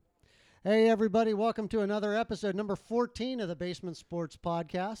Hey, everybody, welcome to another episode, number 14 of the Basement Sports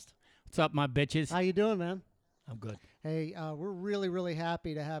Podcast. What's up, my bitches? How you doing, man? I'm good. Hey, we're really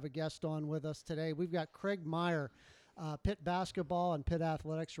happy to have a guest on with us today. We've got Craig Meyer, Pitt basketball and Pitt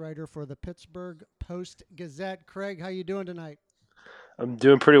athletics writer for the Pittsburgh Post-Gazette. Craig, how you doing tonight? I'm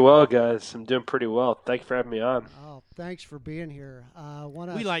doing pretty well, guys. I'm doing pretty well. Thank you for having me on. Oh, thanks for being here.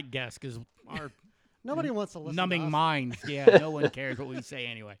 We like guests because our Nobody wants to listen to numbing us. minds. Yeah, no one cares what we say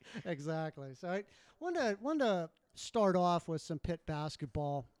anyway. Exactly. So I wanted to start off with some Pitt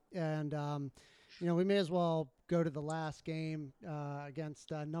basketball, and we may as well go to the last game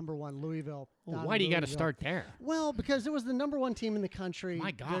against number one Louisville. Well, down why in do you got to Louisville. start there? Well, because it was the number one team in the country. My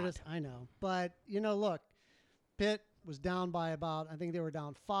God. I know, but look, Pitt was down by I think they were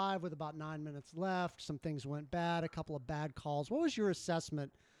down 5 with about 9 minutes left. Some things went bad, a couple of bad calls. What was your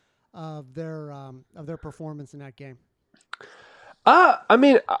assessment of their performance in that game? I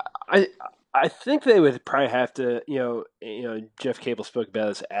mean, I think they would probably have to, Jeff Cable spoke about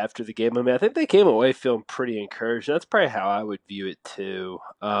this after the game. I mean, I think they came away feeling pretty encouraged. That's probably how I would view it too.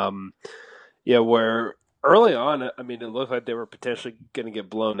 Where early on, I mean, it looked like they were potentially going to get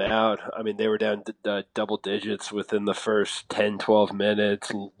blown out. I mean, they were down double digits within the first 10, 12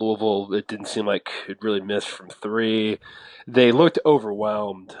 minutes. Louisville, it didn't seem like could really miss from three. They looked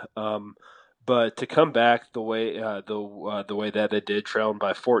overwhelmed. But to come back the way the way that they did, trailing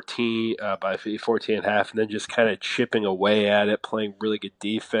by 14, by 14 and a half, and then just kind of chipping away at it, playing really good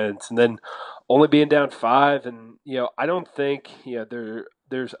defense, and then only being down 5, and I don't think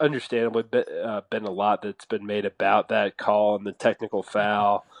there's understandably been a lot that's been made about that call and the technical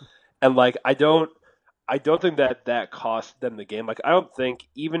foul, and like I don't think that cost them the game. Like, I don't think,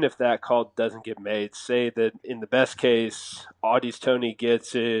 even if that call doesn't get made, say that in the best case, Audie's Tony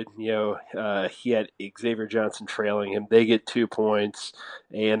gets it, he had Xavier Johnson trailing him, they get 2 points,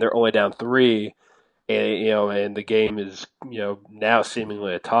 and they're only down 3, and the game is, now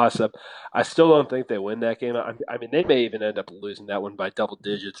seemingly a toss-up. I still don't think they win that game. I mean, they may even end up losing that one by double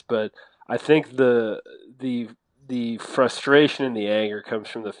digits, but I think the frustration and the anger comes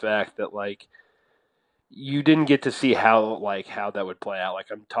from the fact that, like, you didn't get to see how that would play out. Like,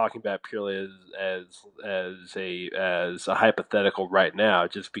 I'm talking about purely as a hypothetical right now,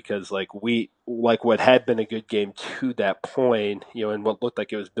 just because what had been a good game to that point, and what looked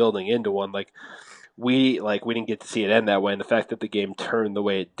like it was building into one, we didn't get to see it end that way, and the fact that the game turned the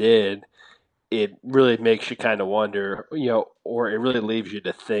way it did, it really makes you kind of wonder, or it really leaves you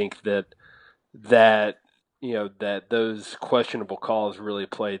to think that those questionable calls really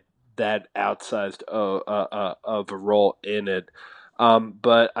played that outsized of a role in it.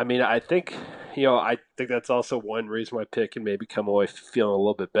 But I mean, I think that's also one reason why Pitt can maybe come away feeling a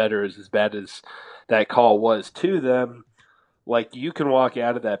little bit better. Is as bad as that call was to them, like, you can walk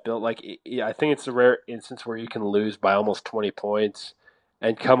out of that build. Like, I think it's a rare instance where you can lose by almost 20 points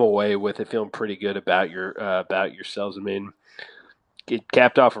and come away with it feeling pretty good about yourselves. I mean, it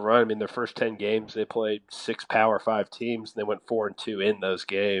capped off a run. I mean, their first 10 games, they played 6 Power 5 teams, and they went 4-2 in those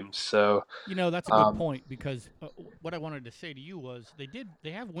games. So, That's a good point because what I wanted to say to you was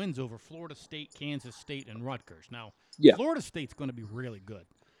they have wins over Florida State, Kansas State, and Rutgers. Now, yeah. Florida State's going to be really good.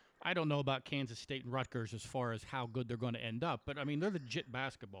 I don't know about Kansas State and Rutgers as far as how good they're going to end up, but I mean, they're legit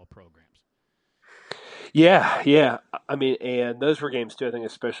basketball programs. Yeah. I mean, and those were games too. I think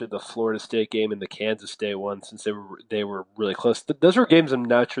especially the Florida State game and the Kansas State one, since they were really close. Those were games I'm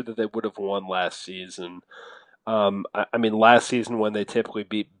not sure that they would have won last season. I mean, last season when they typically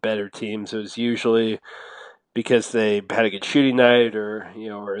beat better teams, it was usually because they had a good shooting night, or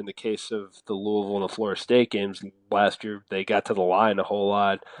in the case of the Louisville and the Florida State games last year, they got to the line a whole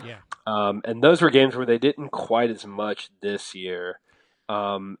lot. Yeah. And those were games where they didn't quite as much this year.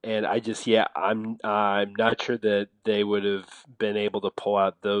 And I'm not sure that they would have been able to pull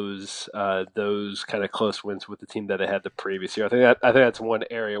out those kind of close wins with the team that they had the previous year. I think that's one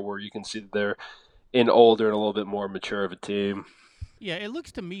area where you can see that they're in older and a little bit more mature of a team. Yeah, it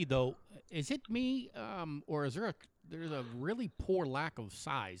looks to me though. Is it me, or is there's a really poor lack of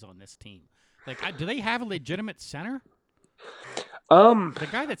size on this team? Like, do they have a legitimate center? The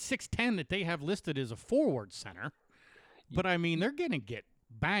guy that's 6'10" that they have listed as a forward center, but I mean they're gonna get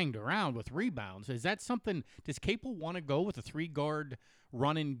banged around with rebounds. Is that something? Does Capel want to go with a 3-guard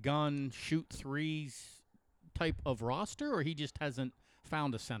run and gun, shoot threes type of roster, or he just hasn't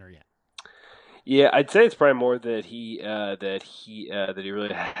found a center yet? Yeah, I'd say it's probably more that he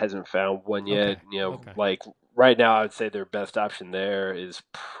really hasn't found one yet. Okay. Like right now, I would say their best option there is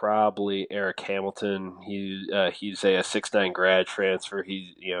probably Eric Hamilton. He's a 6'9" grad transfer.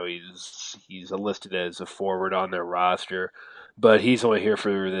 He's listed as a forward on their roster, but he's only here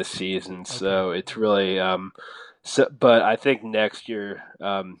for this season, so it's really so. But I think next year,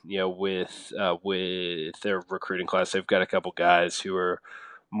 with their recruiting class, they've got a couple guys who are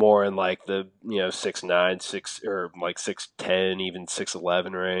more in like the 6'9", or like 6'10", even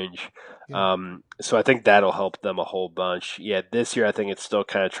 6'11" range. Yeah. So I think that'll help them a whole bunch. Yeah, this year I think it's still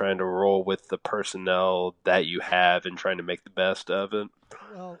kind of trying to roll with the personnel that you have and trying to make the best of it.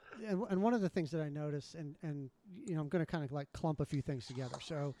 Well, and one of the things that I noticed, and I'm going to kind of like clump a few things together.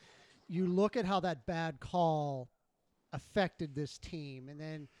 So you look at how that bad call affected this team, and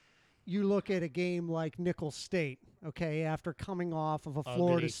then you look at a game like Nicholls State, okay, after coming off of the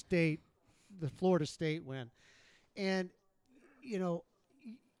Florida State win. And,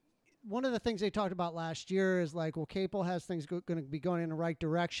 one of the things they talked about last year is like, well, Capel has things going to be going in the right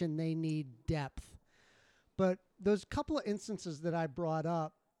direction. They need depth. But those couple of instances that I brought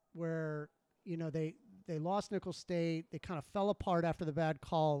up where, they lost Nicholls State, they kind of fell apart after the bad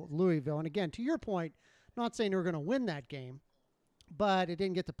call with Louisville. And again, to your point, not saying they were going to win that game, but it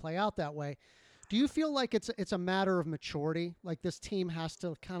didn't get to play out that way. Do you feel like it's a matter of maturity? Like this team has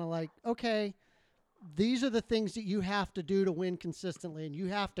to kind of like, okay, these are the things that you have to do to win consistently, and you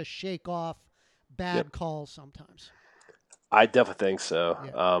have to shake off bad calls sometimes. I definitely think so.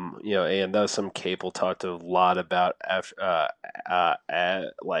 Yeah. And that was some Capel talked a lot about after,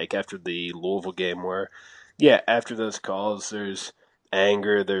 after the Louisville game, where, after those calls, there's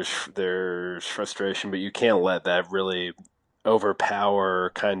anger, there's frustration, but you can't let that really overpower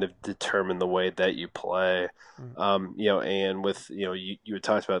or kind of determine the way that you play. And with you had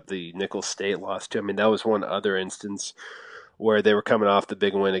talked about the Nicholls State loss too. I mean, that was one other instance where they were coming off the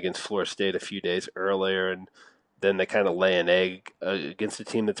big win against Florida State a few days earlier, and then they kind of lay an egg against a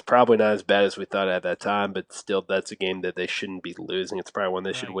team that's probably not as bad as we thought at that time, but still that's a game that they shouldn't be losing. It's probably one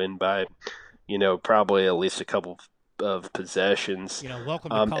they should win by, probably at least a couple of possessions. Welcome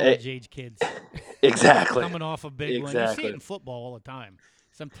to college-age kids. Exactly. Coming off a big one. You see it in football all the time.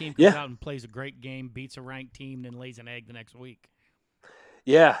 Some team comes out and plays a great game, beats a ranked team, then lays an egg the next week.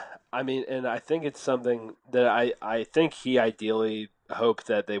 Yeah, I mean, and I think it's something that I think he ideally hoped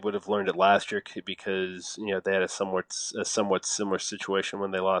that they would have learned it last year because they had a somewhat similar situation when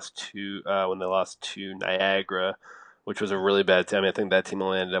they lost to Niagara, which was a really bad team. I think that team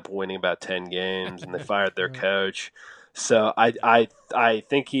only ended up winning about 10 games, and they fired their coach. So I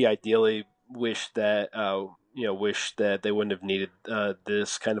think he ideally wished that they wouldn't have needed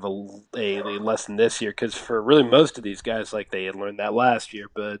this kind of a lesson this year, because for really most of these guys, like they had learned that last year.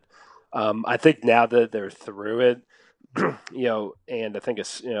 But I think now that they're through it, and I think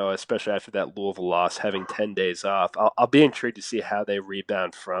especially after that Louisville loss, having 10 days off, I'll be intrigued to see how they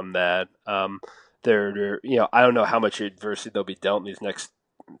rebound from that. They're I don't know how much adversity they'll be dealt in these next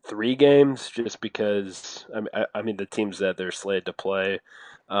 3 games, just because I mean the teams that they're slated to play.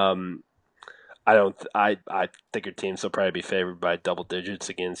 I think your teams will probably be favored by double digits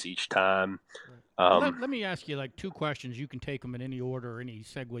against each time. Let me ask you like 2 questions. You can take them in any order or any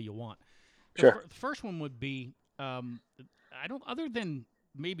segue you want. Sure. The first one would be, other than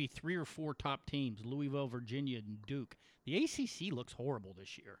maybe 3 or 4 top teams, Louisville, Virginia, and Duke, the ACC looks horrible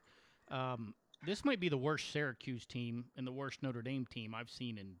this year. This might be the worst Syracuse team and the worst Notre Dame team I've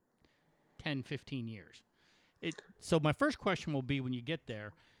seen in 10, 15 years. So my first question will be, when you get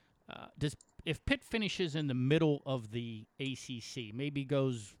there, if Pitt finishes in the middle of the ACC, maybe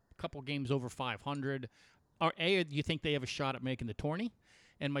goes a couple games over 500, do you think they have a shot at making the tourney?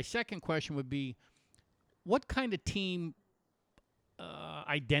 And my second question would be, what kind of team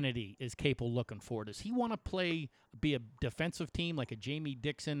identity is Capel looking for? Does he want to be a defensive team like a Jamie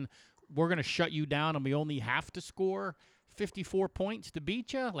Dixon? We're going to shut you down and we only have to score 54 points to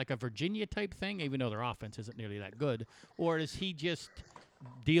beat you, like a Virginia type thing, even though their offense isn't nearly that good? Or is he just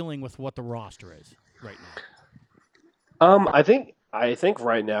dealing with what the roster is right now? I think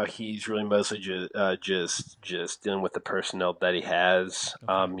right now he's really mostly just dealing with the personnel that he has.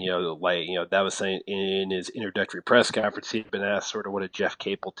 Okay. That was saying in his introductory press conference, he'd been asked sort of what a Jeff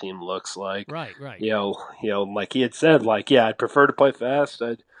Capel team looks like. Right. Like he had said, I'd prefer to play fast.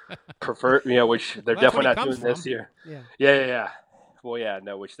 I'd prefer, which they're definitely not doing this year. Yeah. Well,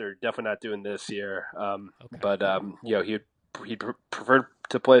 which they're definitely not doing this year. Okay. But he'd prefer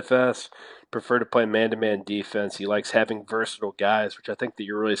to play fast, prefer to play man-to-man defense. He likes having versatile guys, which I think that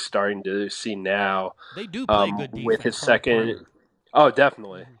you're really starting to see now. They do play good defense. With his second – oh,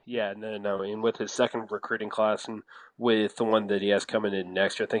 definitely. Yeah, no. And with his second recruiting class and with the one that he has coming in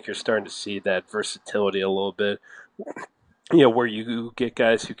next year, I think you're starting to see that versatility a little bit, where you get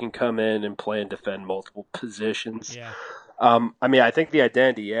guys who can come in and play and defend multiple positions. Yeah. I think the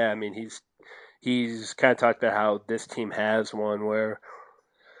identity, he's he's kind of talked about how this team has one where,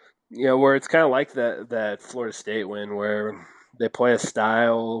 where it's kind of like that Florida State win where they play a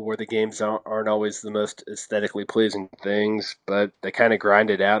style where the games aren't always the most aesthetically pleasing things, but they kind of grind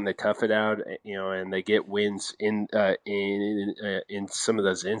it out and they tough it out, and they get wins in some of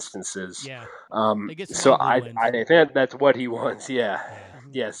those instances. Yeah. So I think that's what he wants. Yeah.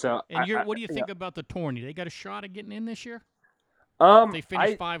 Yeah. So and what do you think about the tourney? They got a shot at getting in this year? They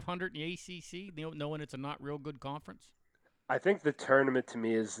finished 500 in the ACC, knowing it's a not real good conference. I think the tournament to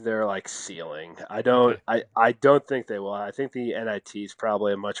me is their ceiling. I don't think they will. I think the NIT is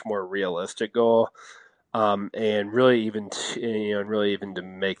probably a much more realistic goal. And really even to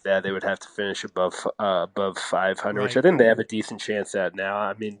make that, they would have to finish above 500, which I think they have a decent chance at now.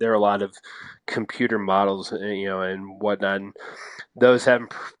 I mean, there are a lot of computer models, and whatnot. And those have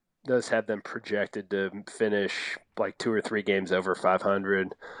them projected to finish like 2 or 3 games over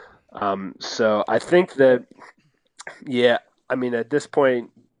 500. So I think that. Yeah, I mean, at this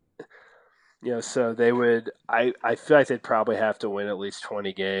point, so they would. I feel like they'd probably have to win at least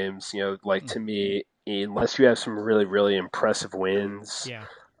 20 games. To me, unless you have some really, really impressive wins. Yeah.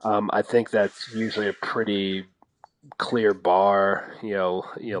 I think that's usually a pretty clear bar.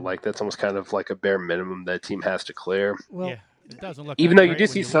 Like that's almost kind of like a bare minimum that team has to clear. Well, yeah. It doesn't look even though you do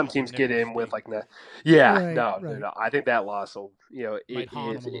see some teams get in with like that. Yeah, Right, no. right. I think that loss will, Might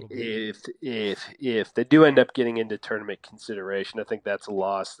haunt them a little bit. if they do end up getting into tournament consideration, I think that's a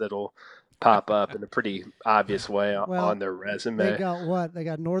loss that'll pop up in a pretty obvious way on their resume. They got what? They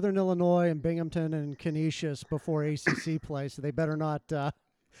got Northern Illinois and Binghamton and Canisius before ACC play, so they better not.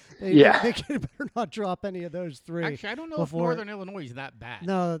 They better not drop any of those 3. Actually, I don't know if Northern Illinois is that bad.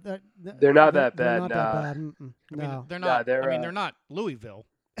 No, they're not that they're bad. not that bad. No, they're not. They're not Louisville.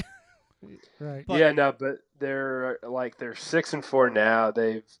 right. But they're 6-4 now.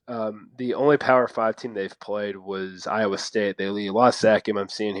 They've the only Power 5 team they've played was Iowa State. They lost that game I'm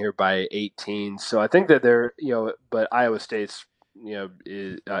seeing here by 18. So I think that they're but Iowa State's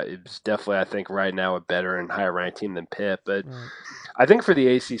is definitely, I think, right now a better and higher ranked team than Pitt. But Right. I think for the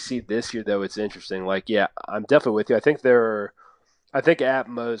ACC this year, though, it's interesting. I'm definitely with you. I think at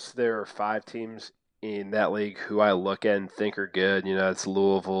most there are 5 teams in that league who I look at and think are good. It's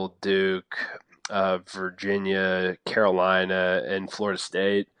Louisville, Duke, Virginia, Carolina, and Florida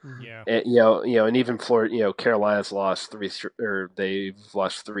State. Yeah. And, and even Florida, Carolina's lost 3, or they've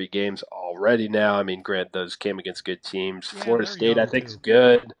lost 3 games already now. I mean, granted, those came against good teams. Yeah, Florida they're State, I young, think, too. is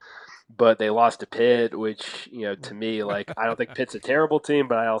good, but they lost to Pitt, which, to me, I don't think Pitt's a terrible team,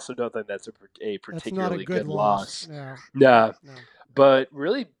 but I also don't think that's a That's particularly not a good loss. Yeah. No. No. But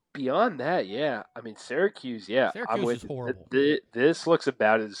really, beyond that, yeah. I mean, Syracuse, yeah. I'm with is horrible. This looks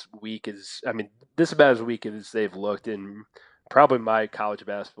about as weak as they've looked in probably my college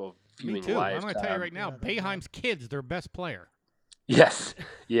basketball Me viewing too. lifetime. I'm going to tell you right now, Yeah, Boeheim's kid's their best player. Yes.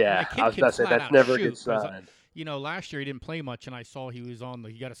 Yeah. The kid I was can about to say flat that's out never a shoot, good sign. Last year he didn't play much, and I saw he was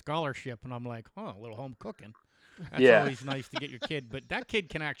he got a scholarship, and I'm like, a little home cooking. That's Yeah. always nice to get your kid, but that kid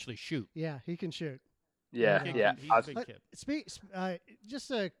can actually shoot. Yeah, he can shoot. Yeah. He's Yeah. a big kid.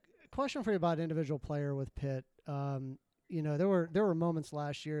 Just a question for you about individual player with Pitt. There were moments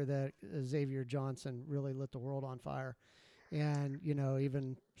last year that Xavier Johnson really lit the world on fire, and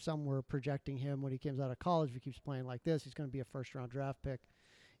even some were projecting him when he comes out of college. If he keeps playing like this, he's going to be a first-round draft pick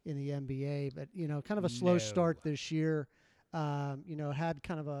in the NBA. But kind of a slow start this year. Had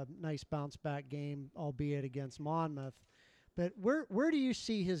kind of a nice bounce back game, albeit against Monmouth. But where do you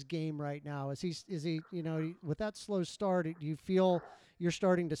see his game right now? Is he with that slow start? Do you feel you're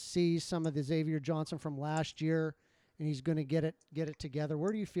starting to see some of the Xavier Johnson from last year, and he's going to get it together?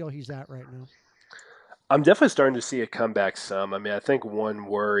 Where do you feel he's at right now? I'm definitely starting to see a comeback some. I mean, I think one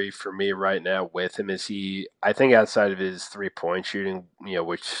worry for me right now with him is I think outside of his 3-point shooting,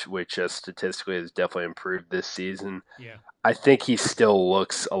 which statistically has definitely improved this season. Yeah. I think he still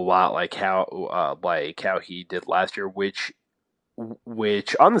looks a lot like how he did last year, which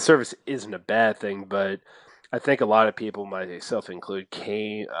on the surface isn't a bad thing, but I think a lot of people, myself included,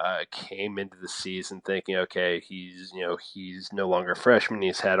 came into the season thinking, okay, he's no longer a freshman.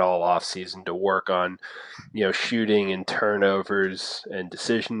 He's had all off season to work on, shooting and turnovers and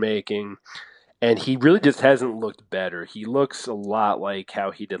decision making, and he really just hasn't looked better. He looks a lot like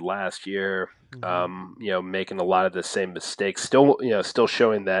how he did last year. Making a lot of the same mistakes. Still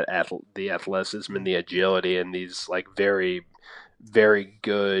showing that the athleticism and the agility and these very, very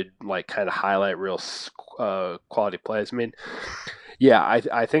good kind of highlight reel quality plays. I mean, yeah,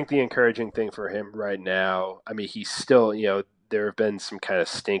 I think the encouraging thing for him right now, I mean, he's still, there have been some kind of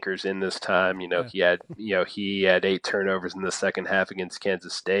stinkers in this time. He had 8 turnovers in the second half against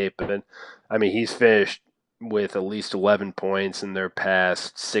Kansas State, but then, I mean, he's finished with at least 11 points in their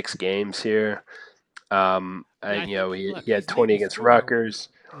past 6 games here. And he had 20 against Rutgers.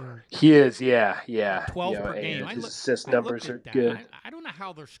 Yeah. He is, yeah. 12 per game. His assist numbers are good. I don't know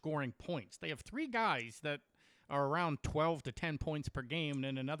how they're scoring points. They have 3 guys that are around 12 to 10 points per game,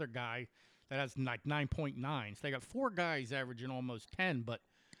 and another guy that has like 9.9. So they got 4 guys averaging almost 10, but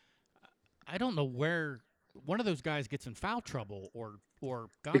I don't know where one of those guys gets in foul trouble or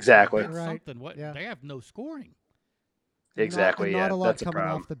God Exactly. forbid Right. something. What Yeah. They have no scoring. Exactly, Not a lot that's a coming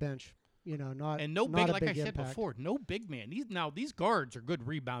problem. off the bench. Not And no not big, a like I big said impact. before, no big man. These guards are good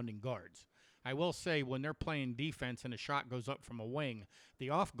rebounding guards. I will say when they're playing defense and a shot goes up from a wing, the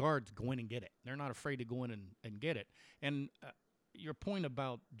off guards go in and get it. They're not afraid to go in and get it. And your point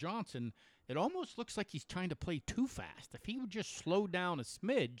about Johnson, it almost looks like he's trying to play too fast. If he would just slow down a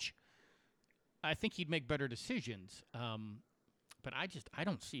smidge, I think he'd make better decisions. But I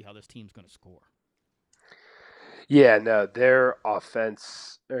don't see how this team's going to score. Yeah, no, their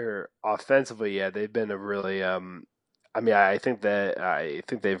offensively, yeah, they've been a really I think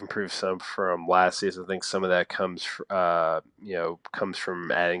they've improved some from last season. I think some of that comes from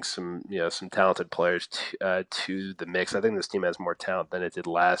adding some talented players to the mix. I think this team has more talent than it did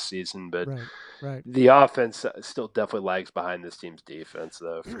last season, but Right. the offense still definitely lags behind this team's defense,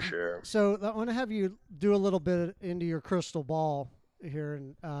 though, for sure. So I want to have you do a little bit into your crystal ball here,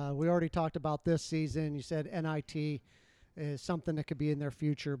 and we already talked about this season. You said NIT is something that could be in their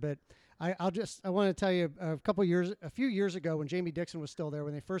future, but I want to tell you a few years ago when Jamie Dixon was still there,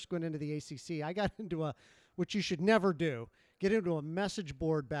 when they first went into the ACC, I got into which you should never do, get into a message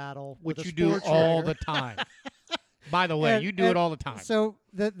board battle, which you do all the time. By the way, you do it all the time. So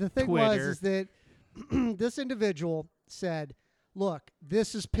the thing Twitter. was that this individual said, "Look,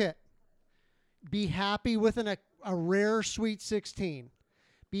 this is Pitt. Be happy with a rare Sweet 16.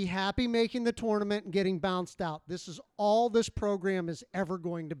 Be happy making the tournament and getting bounced out. This is all this program is ever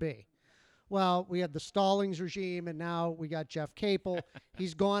going to be." Well, we had the Stallings regime, and now we got Jeff Capel.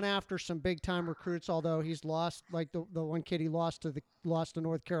 He's gone after some big-time recruits, although he's lost, like the one kid he lost to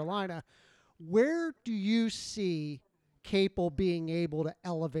North Carolina. Where do you see Capel being able to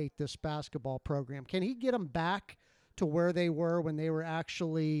elevate this basketball program? Can he get them back to where they were when they were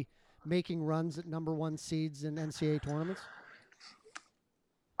actually making runs at number 1 seeds in NCAA tournaments?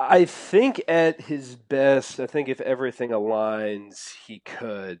 I think at his best, I think if everything aligns, he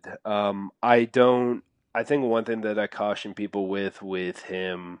could. I think one thing that I caution people with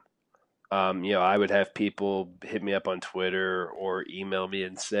him, I would have people hit me up on Twitter or email me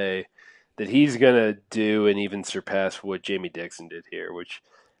and say that he's going to do and even surpass what Jamie Dixon did here, which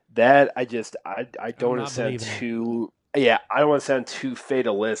that I don't want to sound too, I don't want to sound too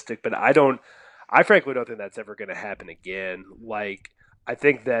fatalistic, but I frankly don't think that's ever going to happen again. Like, I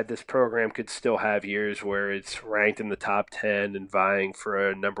think that this program could still have years where it's ranked in the top 10 and vying for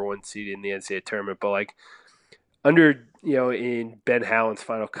a number 1 seed in the NCAA tournament. But like under, in Ben Howland's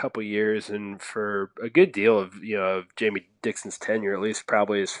final couple years and for a good deal of Jamie Dixon's tenure, at least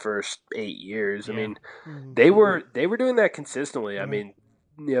probably his first 8 years. Yeah. I mean, they were doing that consistently. I mean,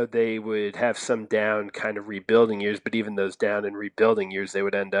 they would have some down kind of rebuilding years, but even those down and rebuilding years, they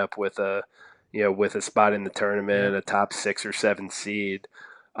would end up with a spot in the tournament, a top 6 or 7 seed.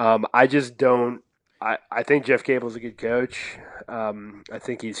 I just don't. I think Jeff Capel's a good coach. I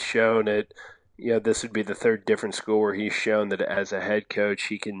think he's shown it. This would be the 3rd different school where he's shown that as a head coach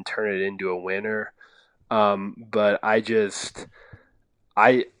he can turn it into a winner. But I just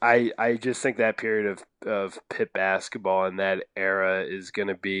think that period of Pitt basketball in that era is going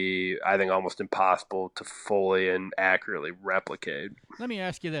to be, I think, almost impossible to fully and accurately replicate. Let me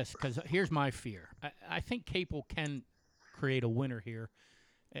ask you this, because here's my fear. I think Capel can create a winner here.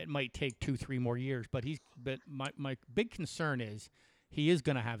 It might take 2-3 more years, but my big concern is he is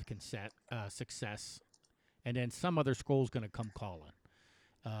going to have success, and then some other school's going to come calling.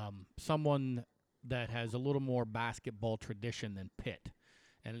 Someone that has a little more basketball tradition than Pitt.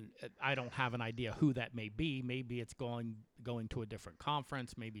 And I don't have an idea who that may be. Maybe it's going to a different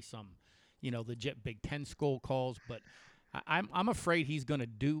conference. Maybe some, legit Big Ten school calls. But I'm afraid he's going to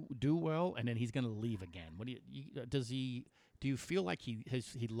do well, and then he's going to leave again. What do you feel like he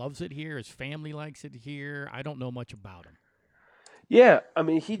loves it here? His family likes it here? I don't know much about him. Yeah, I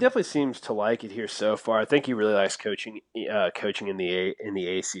mean, he definitely seems to like it here so far. I think he really likes coaching in the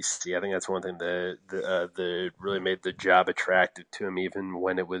ACC. I think that's one thing that really made the job attractive to him, even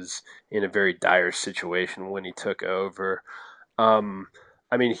when it was in a very dire situation when he took over.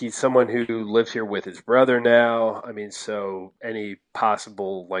 I mean, he's someone who lives here with his brother now. I mean, so any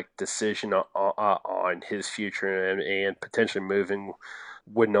possible like decision on his future and potentially moving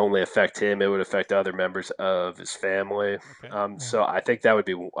wouldn't only affect him; it would affect other members of his family. Okay. So I think that would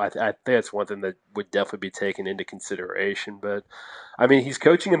be. I think that's one thing that would definitely be taken into consideration. But I mean, he's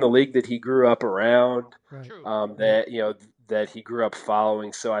coaching in the league that he grew up around. Right. True. That he grew up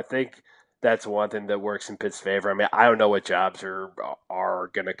following. So I think that's one thing that works in Pitt's favor. I mean, I don't know what jobs are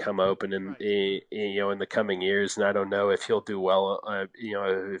going to come open in the coming years, and I don't know if he'll do well.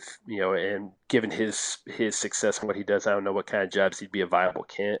 And given his success and what he does, I don't know what kind of jobs he'd be a viable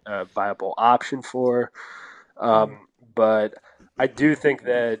option for. But I do think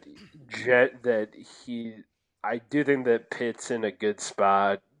that I do think that Pitt's in a good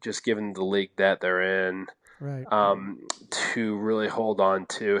spot, just given the league that they're in. Right. To really hold on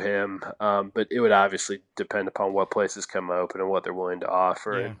to him. But it would obviously depend upon what places come open and what they're willing to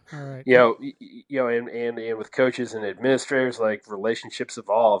offer. Yeah. All right. And with coaches and administrators, like relationships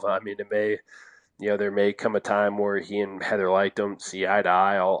evolve. I mean, there may come a time where he and Heather Light don't see eye to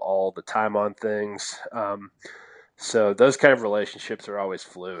eye all the time on things. So those kind of relationships are always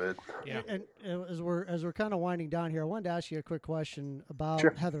fluid. Yeah. And as we're kind of winding down here, I wanted to ask you a quick question about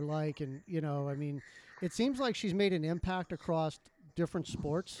Sure. Heather Lyke, and I mean, it seems like she's made an impact across different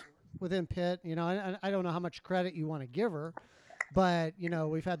sports within Pitt. I don't know how much credit you want to give her, but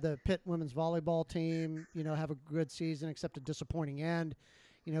we've had the Pitt women's volleyball team, have a good season, except a disappointing end.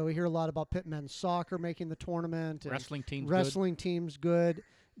 We hear a lot about Pitt men's soccer making the tournament. And Wrestling team's good.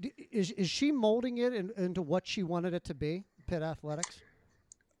 Is she molding it into what she wanted it to be, Pitt athletics?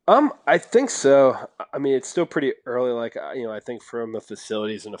 I think so. I mean, it's still pretty early. Like, I think from a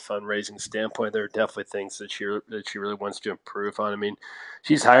facilities and a fundraising standpoint, there are definitely things that she really wants to improve on. I mean,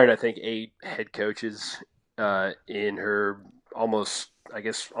 she's hired, I think, 8 head coaches in her almost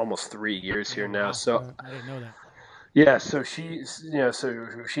 3 years here now. Wow. So I didn't know that. yeah, so she's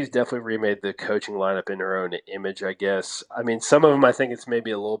definitely remade the coaching lineup in her own image, I guess. I mean, some of them I think it's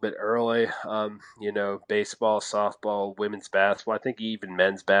maybe a little bit early. Baseball, softball, women's basketball. I think even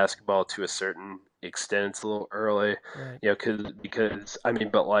men's basketball to a certain extent it's a little early. Right. Because I mean,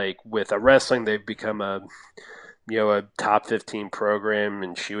 but like with wrestling, they've become a top 15 program,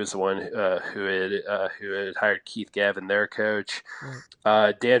 and she was the one who had hired Keith Gavin, their coach.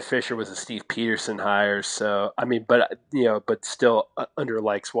 Right. Dan Fisher was a Steve Peterson hire. So I mean, but still under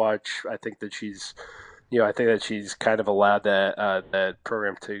Lyke's watch, I think that she's kind of allowed that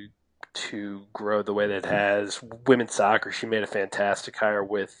program to grow the way that it has. Women's soccer, she made a fantastic hire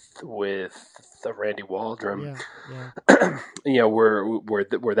with Randy Waldrum. Yeah.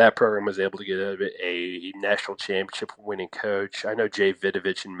 Where that program was able to get a national championship winning coach. I know Jay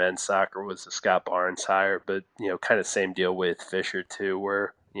Vidovich in men's soccer was the Scott Barnes hire, but kind of same deal with Fisher too,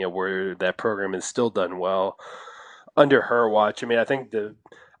 where that program has still done well under her watch. I mean, I think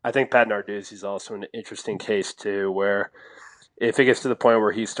Pat Narduzzi is also an interesting case too, where if it gets to the point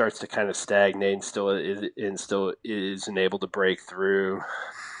where he starts to kind of stagnate and still isn't able to break through,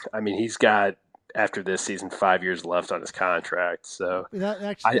 I mean, he's got, after this season, 5 years left on his contract. So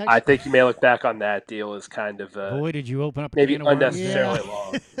I think you may look back on that deal as kind of boy, did you open up a maybe can of worms. unnecessarily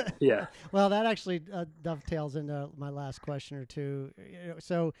long. Yeah. Well, that actually dovetails into my last question or two.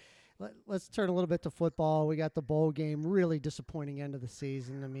 So let's turn a little bit to football. We got the bowl game, really disappointing end of the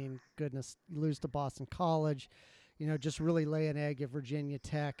season. I mean, goodness, you lose to Boston College. Just really lay an egg at Virginia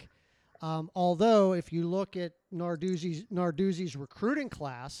Tech. Although, if you look at Narduzzi's recruiting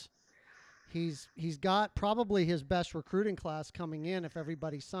class, he's got probably his best recruiting class coming in if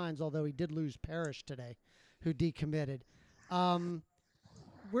everybody signs. Although he did lose Parrish today, who decommitted.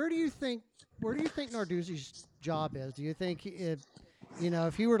 Where do you think Narduzzi's job is? Do you think if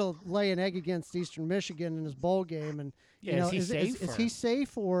he were to lay an egg against Eastern Michigan in his bowl game, and is he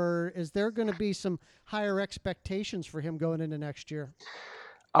safe, or is there going to be some higher expectations for him going into next year?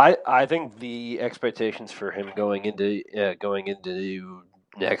 I think the expectations for him going into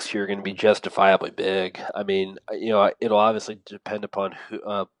next year are going to be justifiably big. I mean, it'll obviously depend upon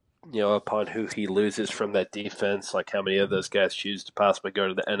who he loses from that defense, like how many of those guys choose to possibly go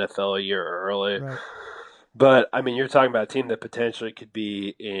to the NFL a year early. Right. But I mean, you're talking about a team that potentially could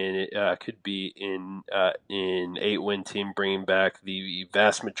be in 8-win team, bringing back the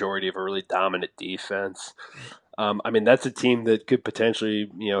vast majority of a really dominant defense. I mean, that's a team that could potentially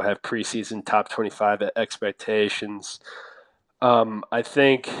have preseason top 25 expectations. I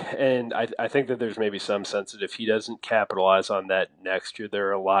think that there's maybe some sense that if he doesn't capitalize on that next year, there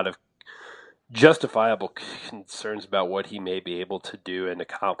are a lot of justifiable concerns about what he may be able to do and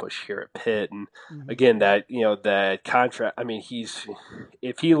accomplish here at Pitt. And Mm-hmm. again, that contract. I mean,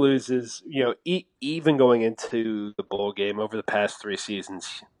 if he loses, even going into the bowl game over the past 3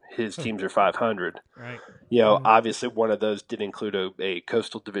 seasons, his teams are 500. Right. Obviously one of those did include a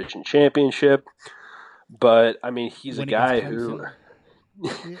Coastal Division championship, but I mean, he's Win a guy against who.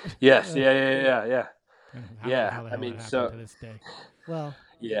 Clemson. Yes, yeah. How the hell I mean, that so happened to this day? Well,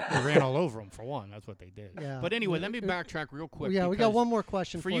 yeah. They ran all over him for one. That's what they did. Yeah. But anyway, let me backtrack real quick. yeah, we got because one more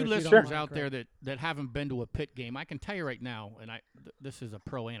question for for you if don't listeners mind, out Craig. there that haven't been to a Pitt game. I can tell you right now, and this is a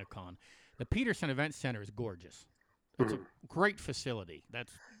pro and a con. The Peterson Event Center is gorgeous. It's a great facility.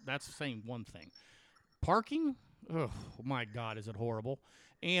 That's saying one thing. Parking, oh my God, is it horrible?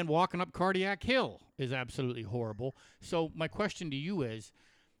 And walking up Cardiac Hill is absolutely horrible. So my question to you is,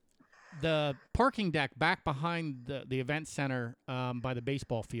 the parking deck back behind the event center by the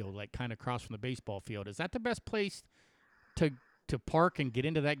baseball field, like kind of across from the baseball field, is that the best place to park and get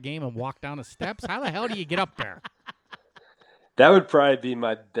into that game and walk down the steps? How the hell do you get up there? That would probably be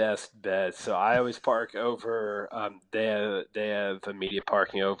my best bet. So I always park over. They have immediate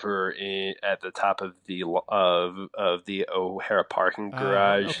parking over at the top of the O'Hara parking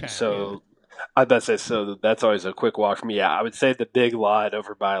garage. Okay, so I bet say so. That's always a quick walk for me. Yeah, I would say the big lot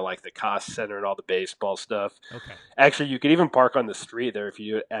over by like the Cost Center and all the baseball stuff. Okay. Actually, you could even park on the street there if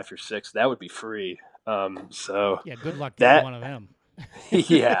you do it after 6. That would be free. So Yeah, good luck getting one of them.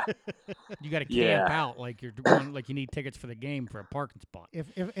 yeah. You got to camp out like you're doing, like you need tickets for the game for a parking spot.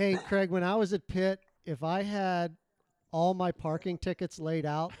 Hey, Craig, when I was at Pitt, if I had all my parking tickets laid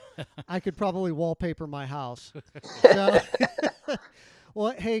out, I could probably wallpaper my house. So,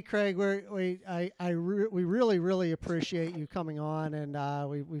 well, hey, Craig, we really, really appreciate you coming on, and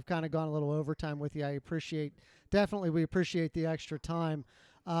we've kind of gone a little overtime with you. We appreciate the extra time.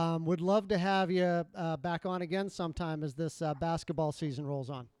 Would love to have you back on again sometime as this basketball season rolls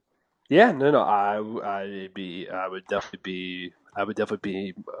on. Yeah, no, I would definitely be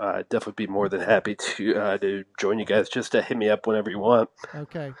more than happy to join you guys. Just to hit me up whenever you want.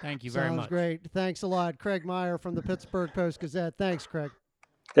 Okay, thank you very much. Sounds great. Thanks a lot, Craig Meyer from the Pittsburgh Post-Gazette. Thanks, Craig.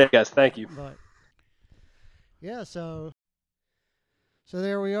 Hey guys, thank you. But yeah, so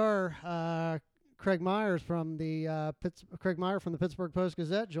there we are. Craig Meyer from the Pittsburgh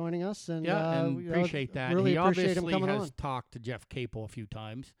Post-Gazette joining us, and and appreciate that. Really he appreciate him obviously coming has on. talked to Jeff Capel a few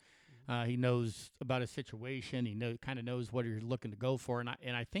times. He knows about his situation. He kind of knows what he's looking to go for, and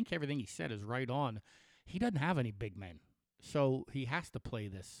I think everything he said is right on. He doesn't have any big men, so he has to play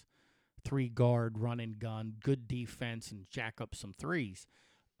this 3-guard run and gun, good defense, and jack up some threes.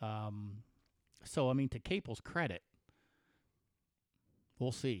 So I mean, to Capel's credit,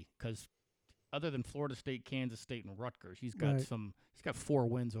 we'll see, because other than Florida State, Kansas State, and Rutgers, he's got He's got 4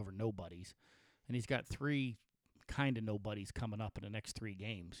 wins over nobodies, and he's got 3 kind of nobodies coming up in the next 3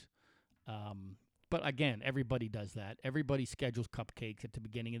 games. But again, everybody does that. Everybody schedules cupcakes at the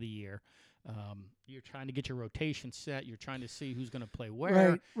beginning of the year. You're trying to get your rotation set. You're trying to see who's going to play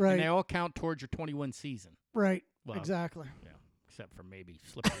where, right. and they all count towards your 21 season. Right. Well, exactly. Yeah, except for maybe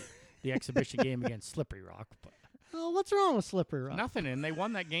the exhibition game against Slippery Rock. But Oh, what's wrong with Slippery Rock? nothing, and they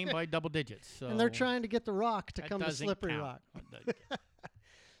won that game by double digits. So And they're trying to get the Rock to that come to doesn't Slippery count. Rock. That doesn't count.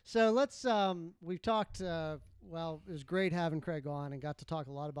 So let's. We've talked. Well, it was great having Craig on, and got to talk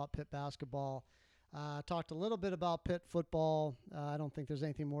a lot about Pitt basketball. Talked a little bit about Pitt football. I don't think there's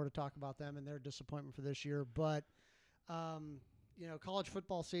anything more to talk about them and their disappointment for this year. But college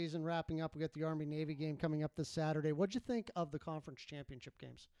football season wrapping up. We got the Army-Navy game coming up this Saturday. What'd you think of the conference championship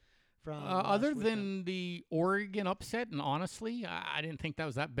games? From Other than the Oregon upset, and honestly, I didn't think that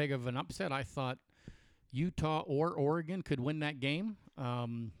was that big of an upset. I thought Utah or Oregon could win that game.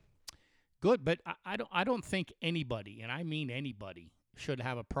 Good, but I don't think anybody, and I mean anybody, should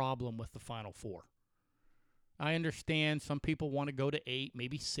have a problem with the Final Four. I understand some people want to go to 8,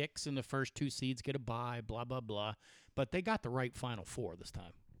 maybe 6, and the first 2 seeds get a bye, blah, blah, blah. But they got the right Final Four this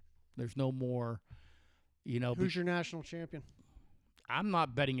time. There's no more, Who's your national champion? I'm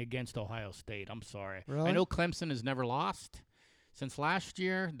not betting against Ohio State. I'm sorry. Really? I know Clemson has never lost since last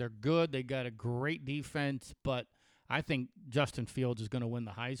year. They're good. They got a great defense, but I think Justin Fields is going to win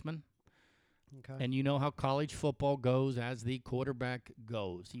the Heisman. Okay. And you know how college football goes as the quarterback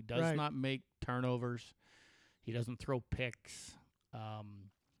goes. He does Right. not make turnovers. He doesn't throw picks.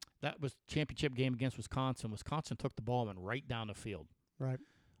 That was championship game against Wisconsin. Wisconsin took the ball and went right down the field. Right.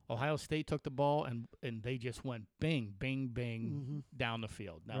 Ohio State took the ball, and they just went bing, bing, bing down the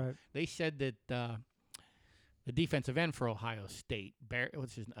field. Now, Right. they said that the defensive end for Ohio State,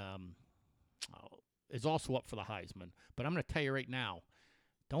 is also up for the Heisman. But I'm going to tell you right now,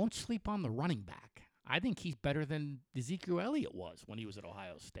 don't sleep on the running back. I think he's better than Ezekiel Elliott was when he was at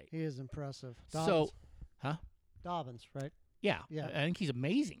Ohio State. He is impressive. So, huh? Dobbins, right? Yeah, Yeah. I think he's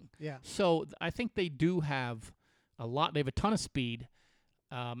amazing. Yeah. So I think they do have a lot. They have a ton of speed.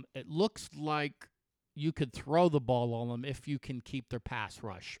 It looks like you could throw the ball on them if you can keep their pass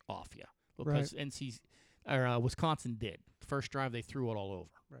rush off you. Because Wisconsin did. First drive, they threw it all over.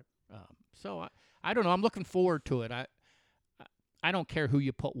 Right. So I don't know. I'm looking forward to it. I don't care who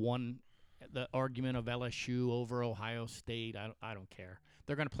you put the argument of LSU over Ohio State. I don't care.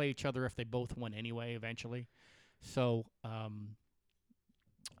 They're going to play each other if they both win anyway eventually. So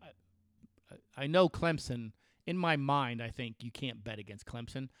I know Clemson. In my mind, I think you can't bet against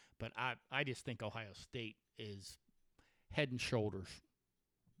Clemson, but I just think Ohio State is head and shoulders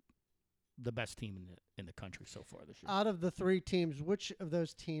the best team in the country so far this year. Out of the three teams, which of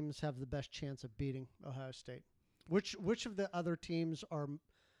those teams have the best chance of beating Ohio State? Which of the other teams are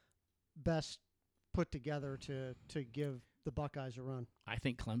best put together to give the Buckeyes a run? I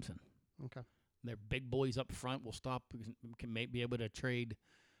think Clemson. Okay. Their big boys up front will can be able to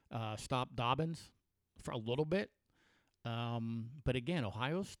stop Dobbins for a little bit. But again,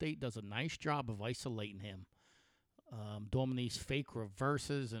 Ohio State does a nice job of isolating him, doing these fake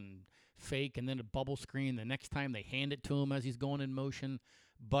reverses and then a bubble screen. The next time they hand it to him as he's going in motion.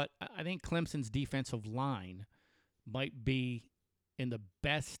 But I think Clemson's defensive line might be in the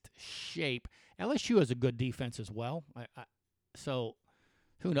best shape. LSU has a good defense as well. So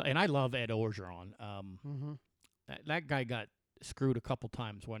who knows? And I love Ed Orgeron. That guy got screwed a couple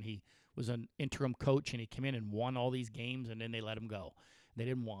times when he was an interim coach and he came in and won all these games and then they let him go. They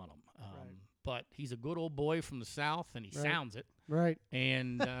didn't want him. But he's a good old boy from the South and he sounds it. Right.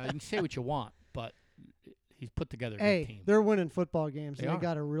 And you can say what you want, but he's put together a good team. They're winning football games. They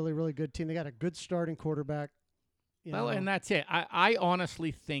got a really, really good team. They got a good starting quarterback. And that's it. I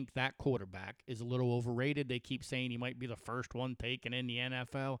honestly think that quarterback is a little overrated. They keep saying he might be the first one taken in the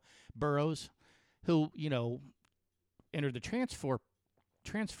NFL. Burrows, who, entered the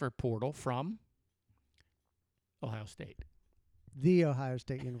transfer portal from Ohio State. The Ohio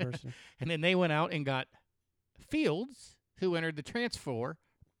State University. And then they went out and got Fields, who entered the transfer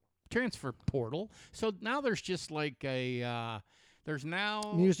portal. So now there's just like there's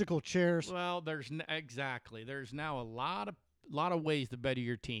now musical chairs. Well, exactly. There's now a lot of ways to better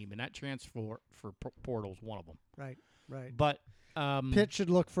your team, and that transfer for portal is one of them. Right. But Pitt should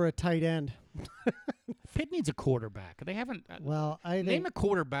look for a tight end. Pitt needs a quarterback. They haven't. Name a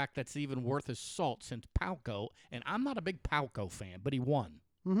quarterback that's even worth his salt since Palco, and I'm not a big Palco fan, but he won.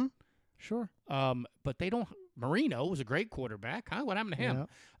 Mm-hmm. Sure. But they don't. Marino was a great quarterback. Huh? What happened to him?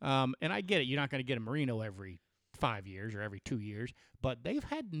 Yeah. And I get it. You're not going to get a Marino every 5 years or every 2 years, but they've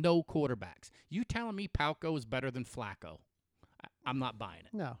had no quarterbacks. You telling me Palco is better than Flacco? I'm not buying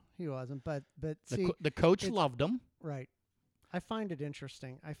it. No, he wasn't. But the coach loved him. Right. I find it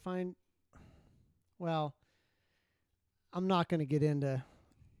interesting. I'm not going to get into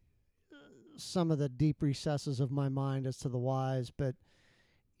some of the deep recesses of my mind as to the whys, but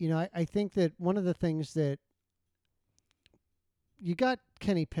I think that one of the things that you got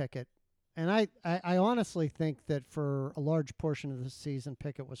Kenny Pickett, and I honestly think that for a large portion of the season,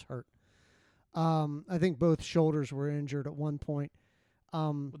 Pickett was hurt. I think both shoulders were injured at one point.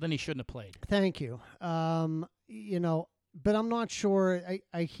 Well, then he shouldn't have played. Thank you. But I'm not sure.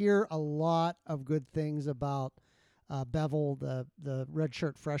 I hear a lot of good things about Bevel, the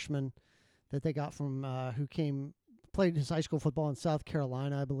redshirt freshman that they got from who played his high school football in South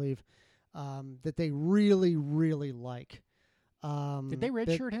Carolina, I believe, that they really, really like. Did they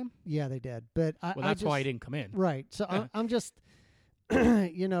redshirt him? Yeah, they did. But that's why he didn't come in. Right. So I'm just,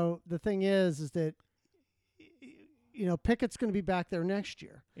 the thing is that, Pickett's going to be back there next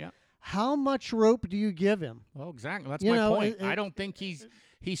year. Yeah. How much rope do you give him? Well, exactly. That's my point. I don't think he's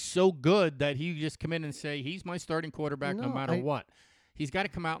so good that he just come in and say he's my starting quarterback no matter what. He's got to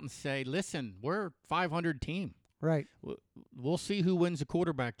come out and say, listen, we're a 500 team. Right. We'll see who wins the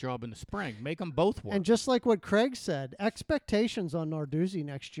quarterback job in the spring. Make them both work. And just like what Craig said, expectations on Narduzzi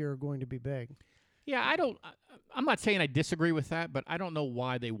next year are going to be big. Yeah, I'm not saying I disagree with that, but I don't know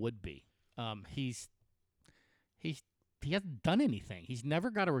why they would be. He hasn't done anything. He's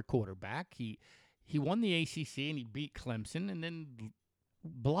never got a quarterback. He won the ACC and he beat Clemson, and then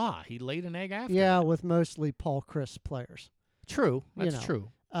blah, he laid an egg after. Yeah, that. with mostly Paul Chryst players. True, that's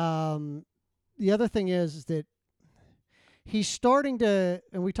true. The other thing is that he's starting to,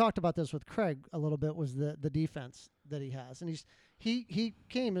 and we talked about this with Craig a little bit, was the defense that he has, and he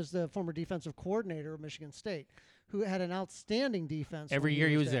came as the former defensive coordinator of Michigan State, who had an outstanding defense every year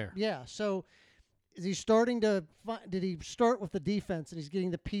he was there. Yeah, so is he starting to? Did he start with the defense and he's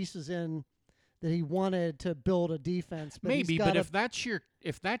getting the pieces in that he wanted to build a defense? But maybe, but if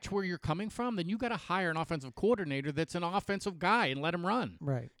that's where you're coming from, then you got to hire an offensive coordinator that's an offensive guy and let him run.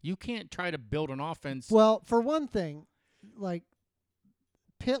 Right. You can't try to build an offense. Well, for one thing, like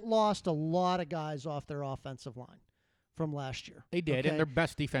Pitt lost a lot of guys off their offensive line from last year. They did, okay? and their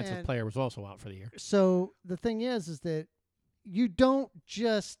best defensive player was also out for the year. So the thing is that you don't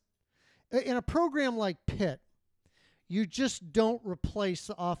just in a program like Pitt, you just don't replace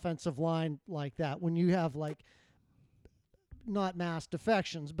the offensive line like that when you have like not mass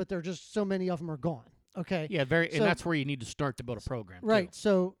defections, but they're just so many of them are gone. Okay. Yeah, and that's where you need to start to build a program. Right.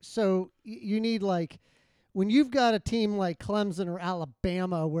 Too. So you need like when you've got a team like Clemson or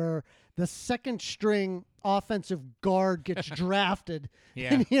Alabama where the second string offensive guard gets drafted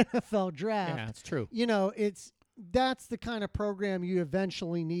in the NFL draft. Yeah, it's true. You know, that's the kind of program you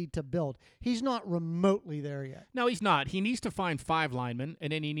eventually need to build. He's not remotely there yet. No, he's not. He needs to find 5 linemen,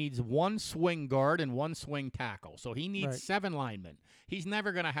 and then he needs 1 swing guard and 1 swing tackle. So he needs 7 linemen. He's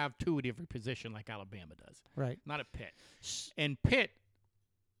never going to have 2 at every position like Alabama does. Right. Not at Pitt. And Pitt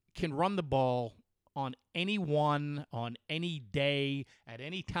can run the ball on anyone, on any day, at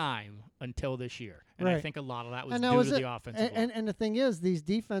any time until this year. And I think a lot of that was due to the offensive line. And the thing is, these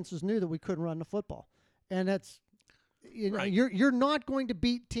defenses knew that we couldn't run the football. And that's you're not going to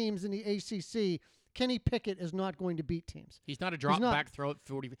beat teams in the ACC. Kenny Pickett is not going to beat teams. He's not a drop back throw at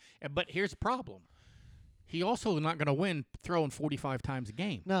 40. But here's the problem. He also not going to win throwing 45 times a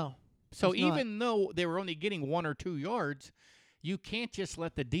game. No. So even though they were only getting 1 or 2 yards, you can't just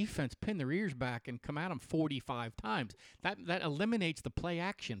let the defense pin their ears back and come at him 45 times. That eliminates the play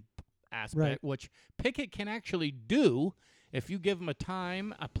action aspect, which Pickett can actually do if you give him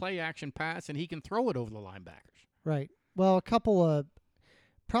a play action pass, and he can throw it over the linebackers. Right. Well, a couple of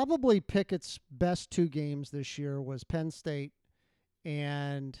probably Pickett's best 2 games this year was Penn State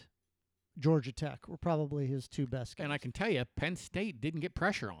and Georgia Tech were probably his 2 best games. And I can tell you, Penn State didn't get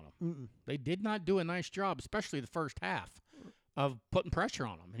pressure on him. They did not do a nice job, especially the first half, of putting pressure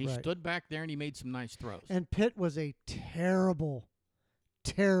on him. And he stood back there and he made some nice throws. And Pitt was a terrible,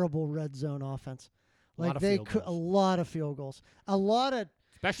 terrible red zone offense. Like a lot of field goals. A lot of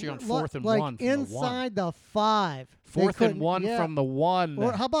especially on 4th and like 1 from inside the 5. 4th and 1 from the 1.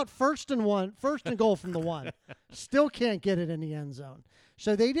 Or how about 1st and goal from the 1? Still can't get it in the end zone.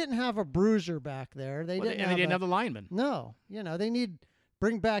 So they didn't have a bruiser back there. They didn't have a lineman. No, they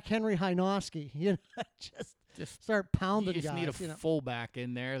bring back Henry Hynoski. Just start pounding you just guys. Need a fullback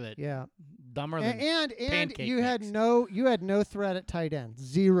in there that dumber than and pancake you had mix. no threat at tight end.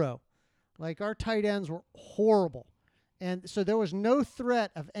 0. Like our tight ends were horrible. And so there was no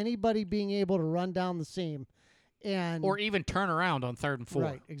threat of anybody being able to run down the seam or even turn around on 3rd and 4.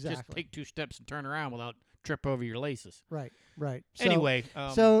 Right, exactly. Just take 2 steps and turn around without trip over your laces. Right. So, anyway.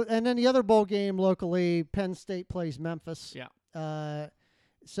 And then the other bowl game locally, Penn State plays Memphis. Yeah.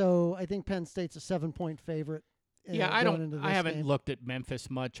 So I think Penn State's a 7-point favorite. I haven't looked at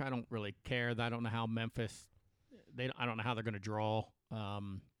Memphis much. I don't really care. I don't know how I don't know how they're going to draw.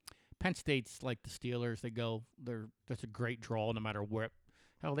 Penn State's like the Steelers. That's a great draw no matter where.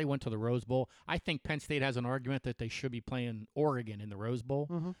 Hell, they went to the Rose Bowl. I think Penn State has an argument that they should be playing Oregon in the Rose Bowl.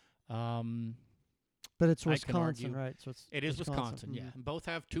 Mm-hmm. But it's Wisconsin, right? So it is Wisconsin, mm-hmm. yeah. And both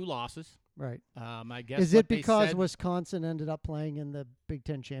have 2 losses. Right. I guess. Is it because Wisconsin ended up playing in the Big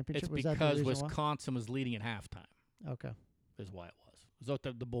Ten championship? It's because Wisconsin was leading at halftime. Okay. Is why it was. It was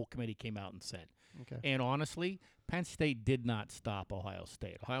what the bowl committee came out and said. Okay. And honestly, Penn State did not stop Ohio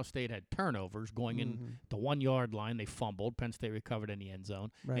State. Ohio State had turnovers going in the 1-yard line. They fumbled. Penn State recovered in the end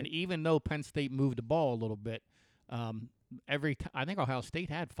zone. Right. And even though Penn State moved the ball a little bit, I think Ohio State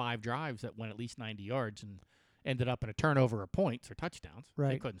had 5 drives that went at least 90 yards and ended up in a turnover or points or touchdowns. Right.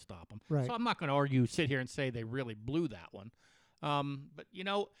 They couldn't stop them. Right. So I'm not going to sit here and say they really blew that one. But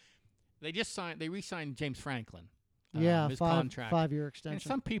they re-signed James Franklin. His contract. 5-year extension. And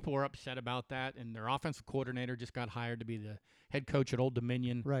some people were upset about that, and their offensive coordinator just got hired to be the head coach at Old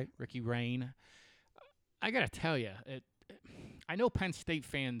Dominion, right. Ricky Rain. I got to tell you, I know Penn State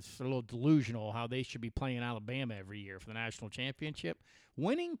fans are a little delusional how they should be playing Alabama every year for the national championship.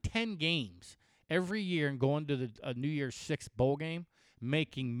 Winning 10 games every year and going to a New Year's 6 bowl game,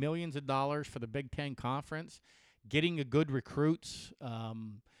 making millions of dollars for the Big Ten Conference, getting a good recruits,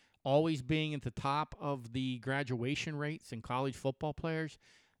 always being at the top of the graduation rates in college football players,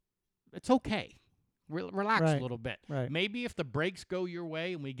 it's okay. Relax a little bit. Right. Maybe if the breaks go your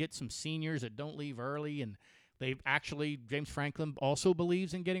way and we get some seniors that don't leave early, and James Franklin also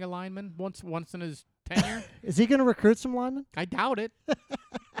believes in getting a lineman once in his tenure. Is he going to recruit some linemen? I doubt it.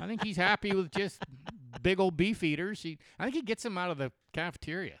 I think he's happy with just big old beef eaters. I think he gets them out of the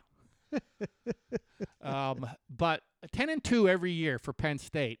cafeteria. But 10-2 every year for Penn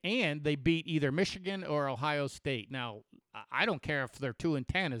State, and they beat either Michigan or Ohio State. Now, I don't care if they're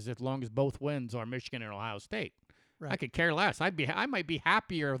 2-10 as long as both wins are Michigan and Ohio State. Right. I could care less. I might be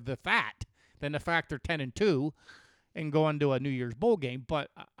happier of the that than the fact they're 10-2 and going to a New Year's bowl game. But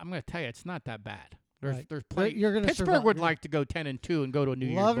I'm going to tell you, it's not that bad. There's plenty. Pittsburgh survive. would like to go 10-2 and go to a New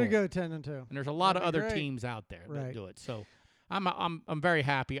Year's bowl. Love to go 10-2. And there's a lot of other great. teams out there that Right. do it. So I'm very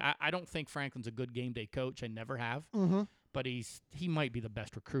happy. I don't think Franklin's a good game day coach. I never have. Mm-hmm. But he might be the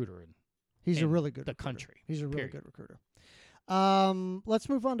best recruiter in He's a really good the recruiter. country. He's a really period. good recruiter. Let's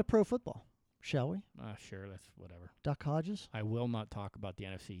move on to pro football, shall we? Sure, that's whatever. Duck Hodges? I will not talk about the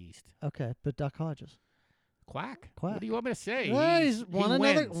NFC East. Okay, but Duck Hodges. Quack. Quack. What do you want me to say? He's won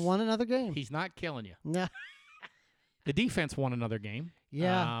another game. He's not killing you. Nah. The defense won another game.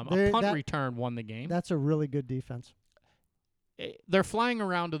 Yeah. A punt return won the game. That's a really good defense. They're flying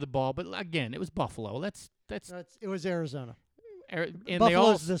around to the ball, but again, it was Buffalo. It was Arizona. And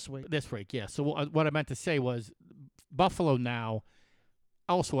Buffalo's this week. This week, yeah. So what I meant to say was Buffalo now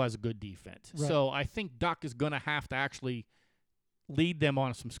also has a good defense. Right. So I think Duck is going to have to actually lead them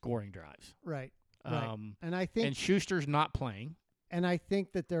on some scoring drives. Right. And and Schuster's not playing. And I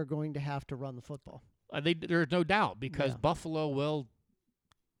think that they're going to have to run the football. There's no doubt because Buffalo will.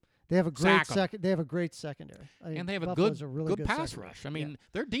 They have a great They have a great secondary, and they have Buffalo's a really good pass rush. I mean,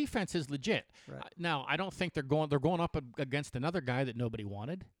 their defense is legit. Right. Now, I don't think they're going up against another guy that nobody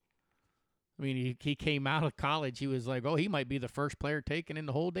wanted. I mean, he came out of college. He was like, oh, he might be the first player taken in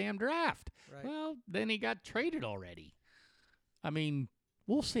the whole damn draft. Right. Well, then he got traded already. I mean,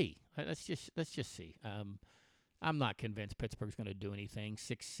 we'll see. Let's just see. I'm not convinced Pittsburgh's going to do anything.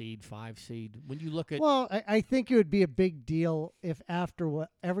 6 seed, 5 seed. When you look at I think it would be a big deal if after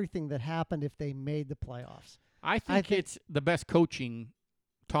everything that happened, if they made the playoffs. I think it's the best coaching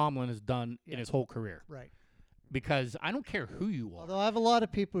Tomlin has done in his whole career. Right. Because I don't care who you are. Although I have a lot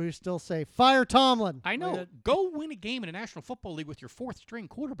of people who still say, fire Tomlin. I know. Go win a game in a National Football League with your 4th-string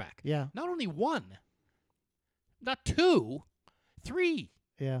quarterback. Yeah. Not only 1, not 2, 3.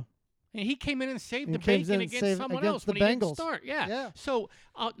 Yeah. And he came in and saved the bacon against someone else when he didn't start. Yeah. So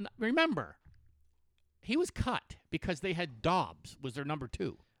remember, he was cut because they had Dobbs was their number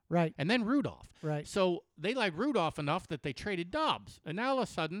 2. Right. And then Rudolph. Right. So they like Rudolph enough that they traded Dobbs. And now all of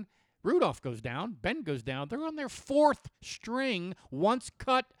a sudden, Rudolph goes down, Ben goes down. They're on their 4th string, once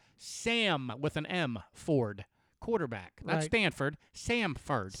cut Sam with an M, Ford, quarterback. Not Stanford,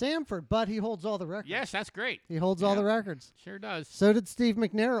 Samford. But he holds all the records. Yes, that's great. He holds all the records. Sure does. So did Steve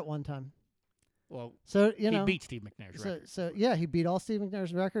McNair at one time. Well, so he beat Steve McNair's record. So yeah, he beat all Steve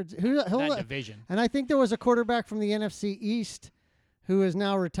McNair's records. That division. And I think there was a quarterback from the NFC East who is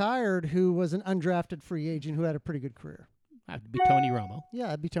now retired who was an undrafted free agent who had a pretty good career. That'd be Tony Romo. Yeah,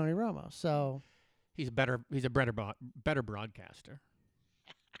 it'd be Tony Romo. So he's a better broadcaster.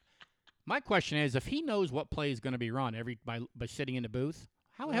 My question is, if he knows what play is going to be run by sitting in the booth,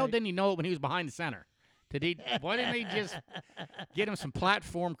 how the hell didn't he know it when he was behind the center? Why didn't they just get him some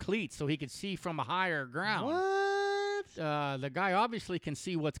platform cleats so he could see from a higher ground? What? The guy obviously can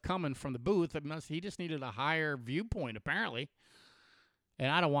see what's coming from the booth. He just needed a higher viewpoint, apparently.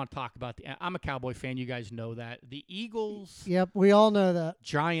 And I don't want to talk about I'm a Cowboy fan. You guys know that. The Eagles. Yep, we all know that.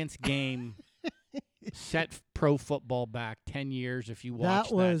 Giants game set pro football back 10 years if you watch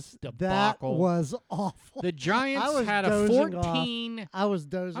that debacle. That was awful. The Giants had a 14. I was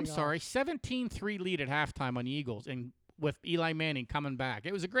dozing I'm sorry, 17-3 lead at halftime on the Eagles, and with Eli Manning coming back.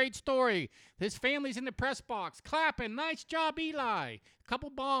 It was a great story. His family's in the press box clapping. Nice job, Eli.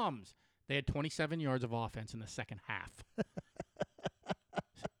 Couple bombs. They had 27 yards of offense in the second half.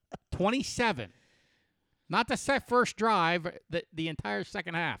 27. Not the first drive, the entire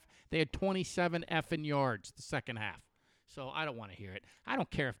second half. They had 27 effing yards the second half. So I don't want to hear it. I don't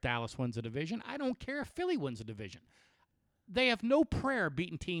care if Dallas wins a division. I don't care if Philly wins a division. They have no prayer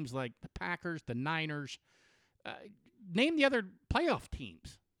beating teams like the Packers, the Niners. Name the other playoff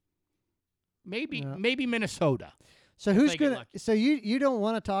teams. Maybe Minnesota. So who's going to – so you don't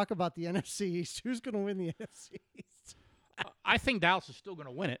want to talk about the NFC East. Who's going to win the NFC East? I think Dallas is still going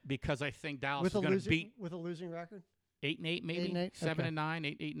to win it because I think Dallas is going to beat with a losing record. 8-8 maybe 8-8? 7-9,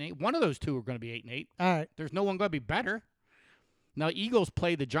 8-8. One of those two are going to be 8-8. All right. There's no one going to be better. Now Eagles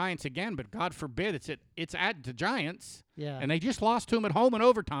play the Giants again, but God forbid it's at the Giants. Yeah. And they just lost to them at home in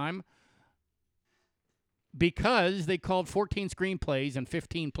overtime because they called 14 screenplays and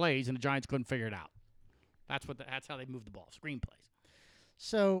 15 plays, and the Giants couldn't figure it out. That's how they moved the ball. Screenplays.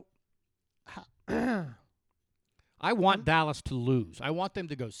 So. I want Dallas to lose. I want them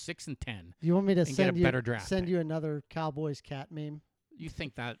to go 6-10. You want me to and get a better draft send pick. you another Cowboys cat meme? You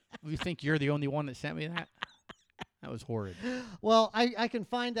think that? You think you're the only one that sent me that? That was horrid. Well, I can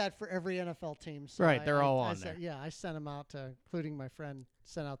find that for every NFL team. So Right, they're all on there. there. Yeah, I sent them out to, including my friend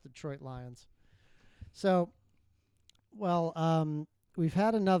sent out the Detroit Lions. So, well, we've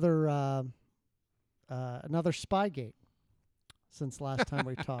had another Spygate since last time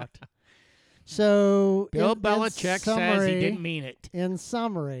we talked. So Bill in Belichick says he didn't mean it. In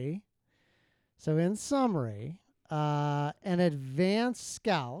summary, an advanced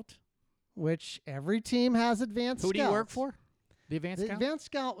scout, which every team has advanced Who do scouts. you work for? The advanced The scout? advanced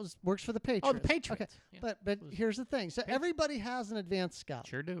scout works for the Patriots. Oh, the Patriots. Okay, Yeah. but here's the thing. So everybody has an advanced scout.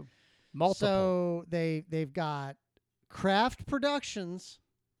 Sure do. Multiple. So they've got Kraft Productions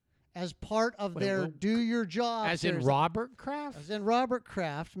as part of their Do Your Job. As in series. Robert Kraft? As in Robert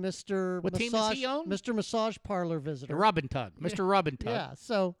Kraft, Mr. What team does he own? Mr. Massage Parlor Visitor. The Rub and Tug. Mr. Rub and Tug. Yeah.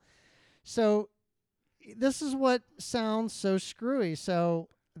 So this is what sounds so screwy. So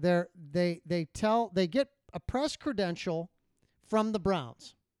they get a press credential from the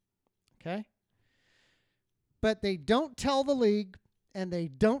Browns. Okay? But they don't tell the league and they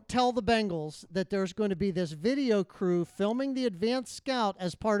don't tell the Bengals that there's going to be this video crew filming the advanced scout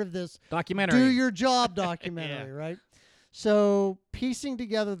as part of this Documentary. Do Your Job documentary, right? So piecing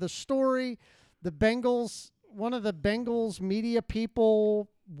together the story, one of the Bengals media people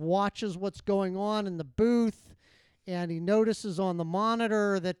watches what's going on in the booth, and he notices on the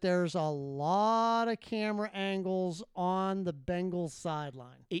monitor that there's a lot of camera angles on the Bengals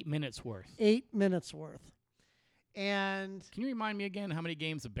sideline. 8 minutes worth. 8 minutes worth. And Can you remind me again how many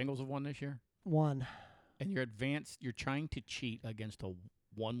games the Bengals have won this year? one. And you're trying to cheat against a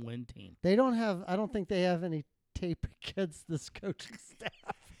one-win team. I don't think they have any tape against this coaching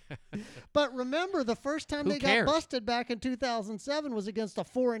staff. But remember, the first time Who they cares? got busted back in 2007 was against a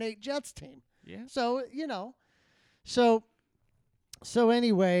 4-8 Jets team. Yeah. So, so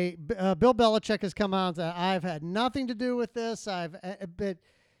anyway, Bill Belichick has come out and said, I've had nothing to do with this.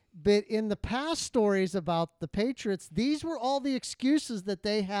 But in the past stories about the Patriots, these were all the excuses that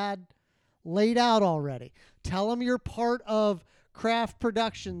they had laid out already. Tell them you're part of Kraft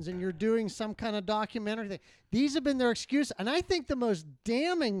Productions and you're doing some kind of documentary thing. These have been their excuses. And I think the most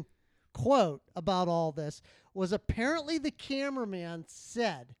damning quote about all this was apparently the cameraman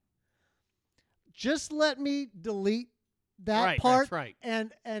said, just let me delete that Right, part that's right.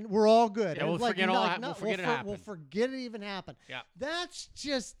 and we're all good. Yeah, And we'll like, forget no, all like, that. no, We'll forget it We'll happened. forget it even happened. Yeah. That's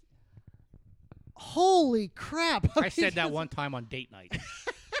just holy crap. I said that one time on date night.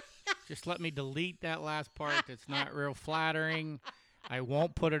 Just let me delete that last part. It's not real flattering. I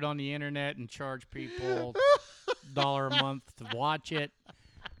won't put it on the internet and charge people $1 a month to watch it.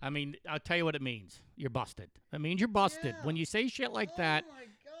 I mean, I'll tell you what it means. You're busted. It means you're busted. Yeah. When you say shit like that, Oh my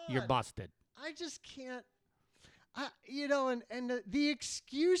you're God. busted. I just can't. The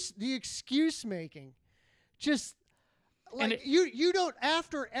excuse making, just like you don't,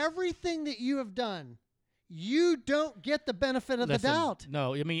 after everything that you have done, you don't get the benefit of Listen, the doubt.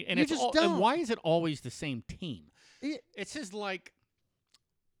 No, I mean, and You it's just and don't. why is it always the same team? It- It's just like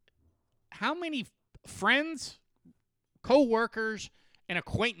how many friends, co-workers, and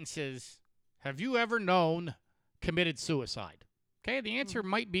acquaintances have you ever known committed suicide? Okay, the answer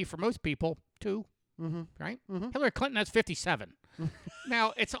might be for most people 2, right? Hillary Clinton has 57.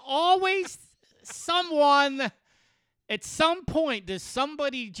 Now, it's always someone. At some point, does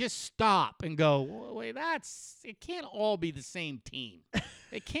somebody just stop and go, wait, it can't all be the same team.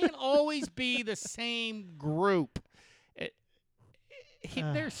 It can't always be the same group.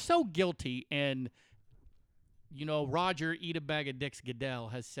 They're so guilty. And, Roger Eat a Bag of Dicks Goodell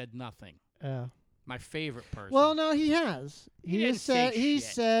has said nothing. My favorite person. Well, no, he has. He didn't say He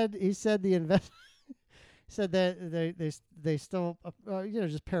shit. said the invest. Said that they still,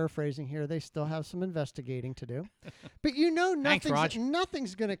 just paraphrasing here, they still have some investigating to do. But Thanks, Raj.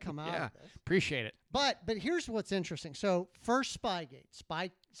 nothing's going to come out Yeah, of this. appreciate it. But here's what's interesting. So first Spygate,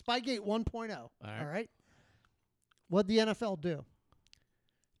 Spygate 1.0. All right. What'd the NFL do?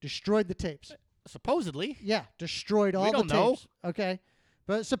 Destroyed the tapes. Supposedly. Yeah, destroyed all We the don't know. tapes. Okay.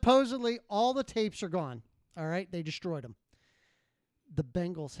 But supposedly all the tapes are gone. All right. They destroyed them. The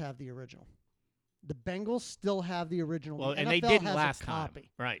Bengals have the original. The Bengals still have the original. Well, The and they NFL didn't has a last time. copy.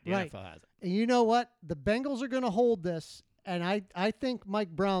 Right. The Right. NFL has it. And you know what? The Bengals are going to hold this, and I think Mike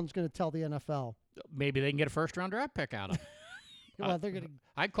Brown's going to tell the NFL. Maybe they can get a first-round draft pick out of it. Well, they're going to.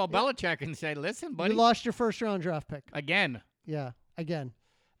 I'd call Belichick and say, listen, buddy. You lost your first-round draft pick. Again. Yeah, again.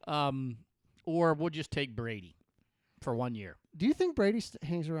 Or we'll just take Brady for 1 year. Do you think Brady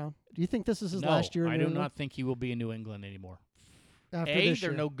hangs around? Do you think this is his No, last year in I New do England? not think he will be in New England anymore. After A, this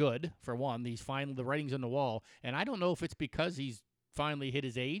they're year? no good, for one. The writing's on the wall. And I don't know if it's because he's finally hit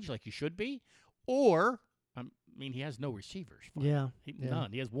his age like he should be, or, I mean, he has no receivers. Finally. Yeah.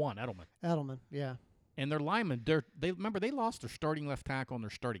 None. He has one, Edelman, yeah. And their linemen, they lost their starting left tackle and their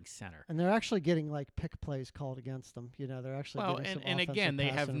starting center. And they're actually getting like pick plays called against them. They're actually Well, getting some and offensive again, they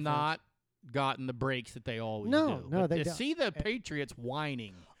pass have interference. not gotten the breaks that they always No, do. no, But they to don't. see the Patriots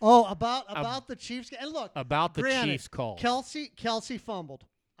whining Oh, about the Chiefs. And look, about the granted, Chiefs call. Kelsey fumbled.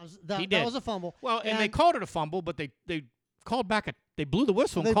 He That did. was a fumble. Well, and they called it a fumble, but they called back they blew the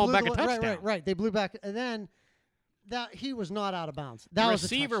whistle and called back a touchdown. Right. They blew back, and then that he was not out of bounds. That The was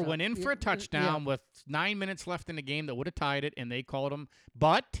receiver a touchdown. went in for a touchdown with 9 minutes left in the game that would have tied it, and they called him.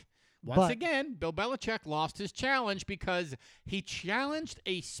 But once again, Bill Belichick lost his challenge because he challenged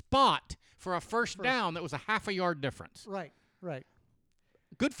a spot for a first down that was a half a yard difference. Right.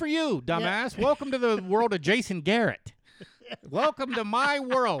 Good for you, dumbass. Welcome to the world of Jason Garrett. Welcome to my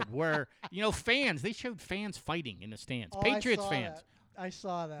world where, fans, they showed fans fighting in the stands. Oh, Patriots fans. I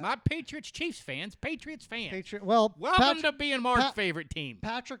saw that. Not Patriots Chiefs fans, Patriots fans. Well, Welcome to being Mark's favorite team.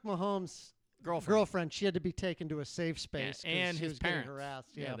 Patrick Mahomes' Girlfriend. she had to be taken to a safe space. 'cause and she his was getting parents. harassed.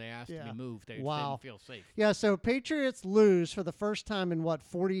 Yeah, they asked to be moved. They Wow. didn't feel safe. Yeah, so Patriots lose for the first time in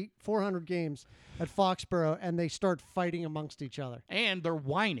 400 games at Foxborough, and they start fighting amongst each other. And they're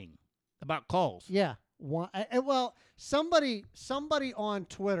whining about calls. Yeah. Well, somebody on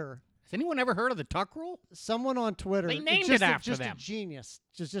Twitter, Has anyone ever heard of the tuck rule? someone on Twitter, They named just it after just them. a genius.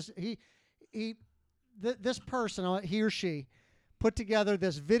 This person, he or she, put together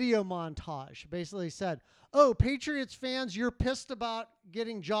this video montage. Basically said, "Oh, Patriots fans, you're pissed about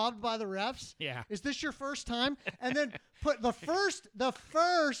getting jobbed by the refs. Yeah. Is this your first time?" And then put the first.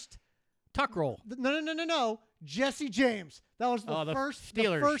 Tuck roll. No. Jesse James. That was the the first.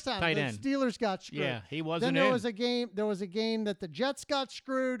 Steelers the first time tight the end. Steelers got screwed. Yeah, he wasn't Then there in. was a game. There was a game that the Jets got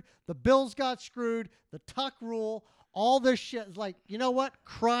screwed. The Bills got screwed. The tuck rule. All this shit is like, you know what?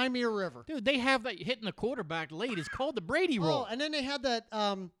 Cry me a river. Dude, they have that hitting the quarterback late is called the Brady rule. Oh, and then they had that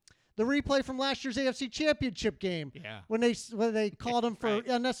the replay from last year's AFC Championship game. Yeah. When they called him for Right.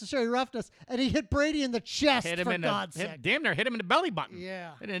 unnecessary roughness, and he hit Brady in the chest. hit him for in God's the sake. damn near hit him in the belly button.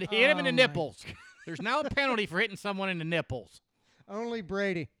 Yeah. And then hit him in the Oh, my. nipples. There's now a penalty for hitting someone in the nipples. Only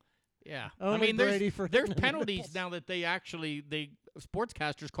Brady. Yeah. Only I mean, Brady for there's hitting the penalties nipples. now that they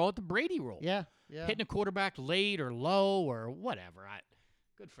sportscasters call it the Brady rule. Yeah. Hitting a quarterback late or low or whatever.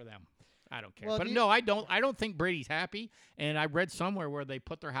 Good for them. I don't care. Well, But do you- no, I don't think Brady's happy. And I read somewhere where they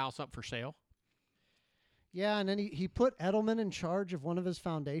put their house up for sale. Yeah, and then he put Edelman in charge of one of his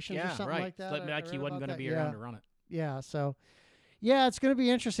foundations or something right. like that. Like I he read wasn't about going to that. be around to run it. Yeah, so it's going to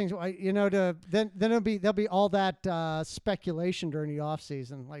be interesting. So then there'll be all that speculation during the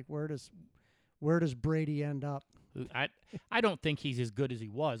offseason, like where does Brady end up? I don't think he's as good as he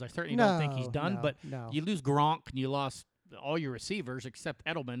was. I certainly don't think he's done. But no. you lose Gronk and you lost all your receivers except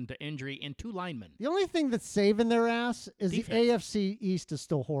Edelman to injury and 2 linemen. The only thing that's saving their ass is Defense. the AFC East is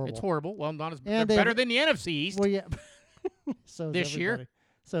still horrible. It's horrible. Well, not as And they're they better have- than the NFC East. Well, yeah. So is This year? everybody.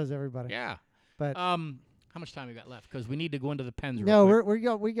 So is everybody. Yeah. But How much time we got left? Because we need to go into the Pens. real no,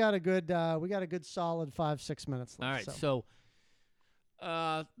 quick. we got a good solid 5-6 minutes left. All right. So.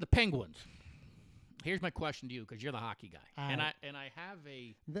 So, the Penguins. Here's my question to you, because you're the hockey guy, All and right. I have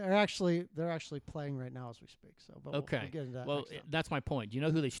a They're actually playing right now as we speak. So, but okay. we'll get into that Well, next time. that's my point. Do you know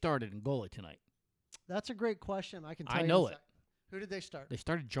who they started in goalie tonight? That's a great question. I can tell I you. know in a it. sec. Who did they start? They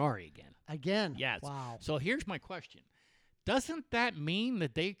started Jari again. Again? Yes. Wow. So here's my question: doesn't that mean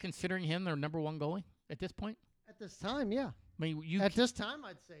that they considering him their number one goalie at this point? At this time, yeah. I mean, At this time,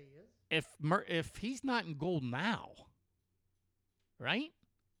 I'd say he is. if he's not in goal now, right?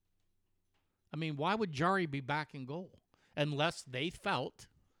 I mean, why would Jari be back in goal unless they felt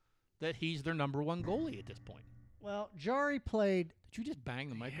that he's their number one goalie at this point? Well, Jari played. Did you just bang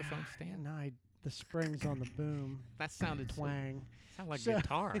the microphone stand? No, the springs on the boom. That sounded Twang. Sound like So-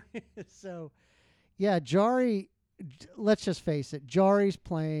 guitar. So, yeah, Jari. Let's just face it. Jari's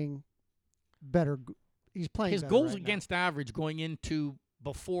playing better. He's playing His better goals right now. against average going into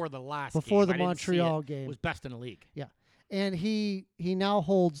before the last Before game, the I didn't see Montreal it, game. was best in the league. Yeah, and he now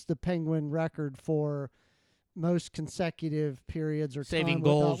holds the Penguin record for most consecutive periods or Saving time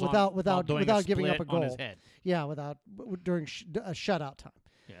goals without doing giving up a split goal. on his head. Yeah, during a shutout time.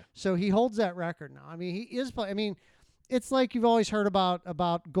 Yeah. So he holds that record now. I mean, he is. I mean, it's like you've always heard about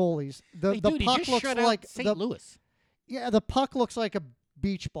goalies. The Hey, the dude, puck he just looks shut like out St. Louis. Yeah, the puck looks like a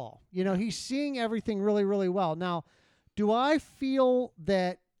beach ball. You know, he's seeing everything really, really well. Now, do I feel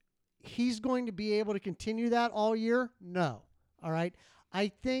that he's going to be able to continue that all year? No. All right. I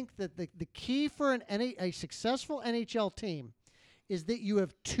think that the key for a successful NHL team is that you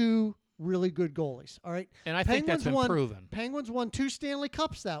have two really good goalies. All right, And I think that's been proven. Penguins won 2 Stanley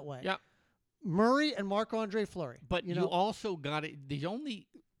Cups that way. Yeah. Murray and Marc-Andre Fleury. But you also got it.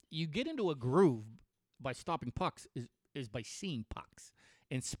 You get into a groove by stopping pucks is by seeing pucks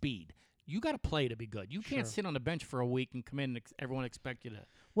and speed. You got to play to be good. You can't sit on the bench for a week and come in and everyone expect you to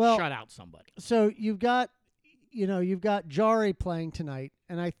shut out somebody. So you've got Jari playing tonight,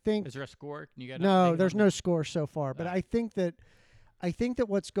 and I think is there a score? Can you get no, there's no score so far. But I think that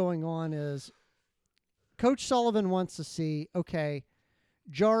what's going on is Coach Sullivan wants to see, okay,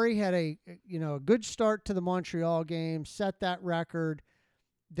 Jari had a good start to the Montreal game, set that record,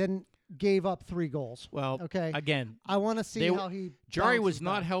 then gave up 3 goals. Well, okay. Again, I want to see how he. Jari was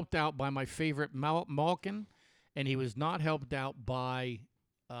not helped out by my favorite Malkin, and he was not helped out by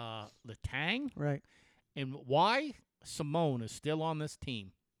Letang. Right. And why Simone is still on this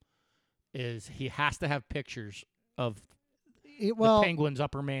team is he has to have pictures of the Penguins'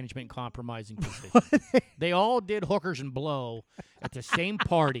 upper management compromising position. They all did hookers and blow at the same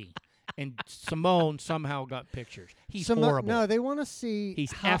party, and Simone somehow got pictures. He's horrible. No, they want to see.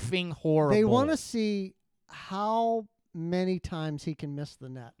 He's effing horrible. They want to see how many times he can miss the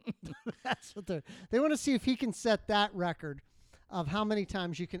net. That's what they want to see if he can set that record of how many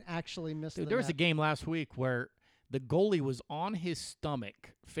times you can actually miss the net. There was a game last week where the goalie was on his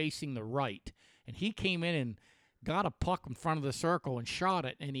stomach facing the right, and he came in and got a puck in front of the circle and shot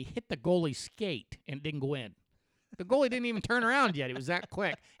it, and he hit the goalie's skate and it didn't go in. The goalie didn't even turn around yet. It was that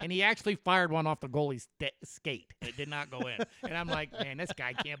quick. And he actually fired one off the goalie's skate. It did not go in. And I'm like, man, this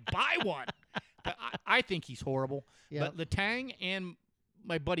guy can't buy one. But I think he's horrible. Yep. But Letang and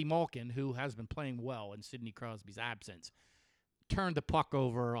my buddy Malkin, who has been playing well in Sidney Crosby's absence, turned the puck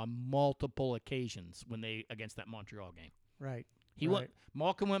over on multiple occasions against that Montreal game. Right.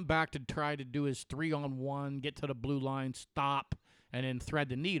 Malkin went back to try to do his 3-on-1, get to the blue line, stop, and then thread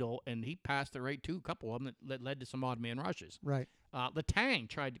the needle, and he passed it right to a couple of them that led to some odd man rushes. Right. Letang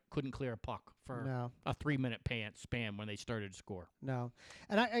couldn't clear a puck for a 3-minute span when they started to score. No.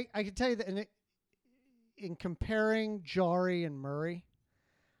 And I can tell you that in comparing Jari and Murray,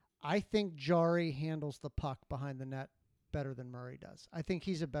 I think Jari handles the puck behind the net better than Murray does. I think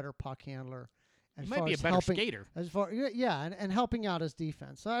he's a better puck handler. He might be a better skater. And helping out his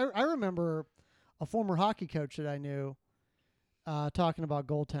defense. I remember a former hockey coach that I knew talking about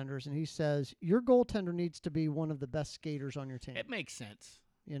goaltenders, and he says, your goaltender needs to be one of the best skaters on your team. It makes sense.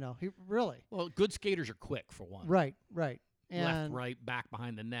 He really. Well, good skaters are quick, for one. Right. Left, And right, back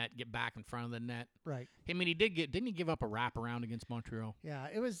behind the net, get back in front of the net. Right. I mean, didn't he give up a wraparound against Montreal? Yeah,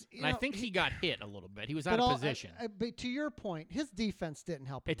 it was. And I think he got hit a little bit. He was out of position. But to your point, his defense didn't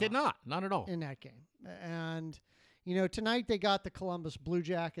help him. It did not at all. In that game. And, tonight they got the Columbus Blue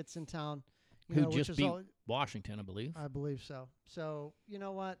Jackets in town. Who just beat Washington, I believe. I believe so. So, you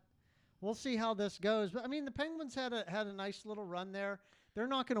know what? We'll see how this goes. But, I mean, the Penguins had a nice little run there. They're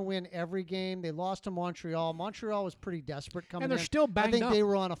not going to win every game. They lost to Montreal. Montreal was pretty desperate coming in. And they're still banged up. I think they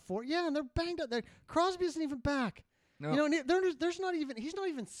were on a 4. Yeah, and they're banged up. Crosby isn't even back. No. There's not even. He's not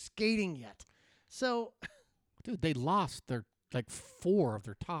even skating yet. So, dude, they lost their 4 of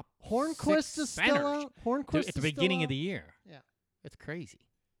their top. Hornquist 6 is centers still out. Hornquist at the beginning of the year. Yeah, it's crazy.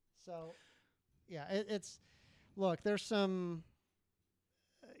 So, yeah, it's look. There's some.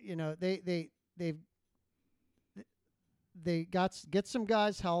 They get some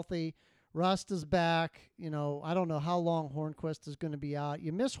guys healthy. Rust is back. I don't know how long Hornquist is going to be out.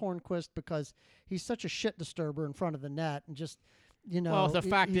 You miss Hornquist because he's such a shit disturber in front of the net, and just Well, the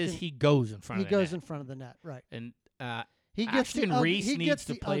fact is, he goes in front of the net. He goes in front of the net, right? And he gets Ashton Reese needs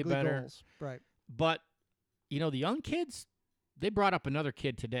to play better, goals. Right? But the young kids, they brought up another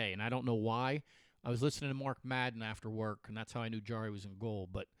kid today, and I don't know why. I was listening to Mark Madden after work, and that's how I knew Jari was in goal.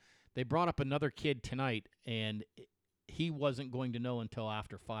 But they brought up another kid tonight, and he wasn't going to know until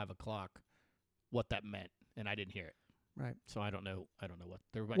after 5 o'clock what that meant, and I didn't hear it. Right. So I don't know what.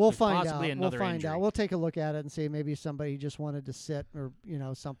 We'll find out. We'll find out. We'll take a look at it and see maybe somebody just wanted to sit, or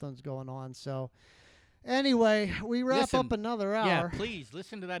something's going on. So anyway, we wrap up another hour. Yeah, please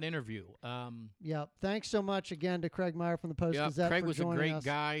listen to that interview. Yeah. Thanks so much again to Craig Meyer from the Post Gazette. Craig was a great us.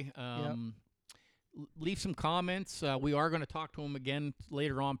 guy. Leave some comments. We are going to talk to him again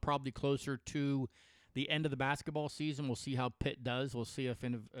later on, probably closer to the end of the basketball season. We'll see how Pitt does. We'll see if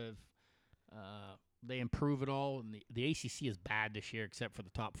they improve at all. And the ACC is bad this year, except for the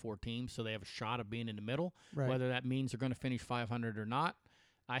top 4 teams, so they have a shot of being in the middle. Right. Whether that means they're going to finish 500 or not,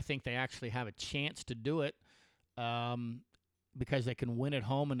 I think they actually have a chance to do it because they can win at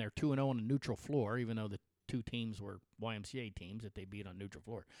home and they're 2-0 on a neutral floor, even though the two teams were YMCA teams that they beat on neutral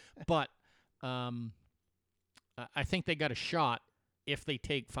floor. But I think they got a shot if they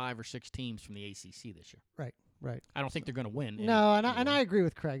take 5 or 6 teams from the ACC this year. Right. I don't think they're going to win. No, and I agree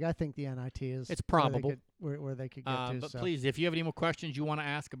with Craig. I think the NIT is it's probable where they could get to. But so. please, if you have any more questions you want to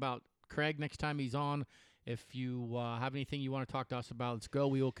ask about Craig next time he's on, if you have anything you want to talk to us about, let's go.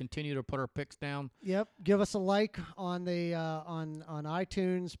 We will continue to put our picks down. Yep. Give us a like on the on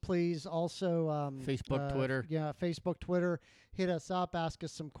iTunes, please. Also Facebook, Twitter. Yeah, Facebook, Twitter. Hit us up. Ask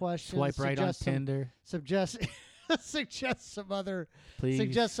us some questions. Swipe right on Tinder. Suggest some other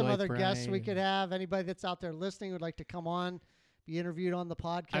right. guests we could have. Anybody that's out there listening would like to come on, be interviewed on the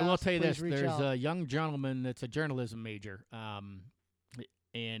podcast. I will tell you this: reach there's out. a young gentleman that's a journalism major,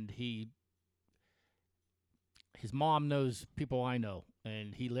 and his mom knows people I know,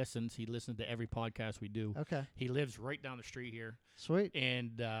 and he listens. He listens to every podcast we do. Okay. He lives right down the street here. Sweet.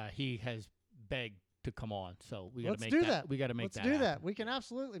 And he has begged to come on, so we got to make that. We got to make Let's that. do happen. that. We can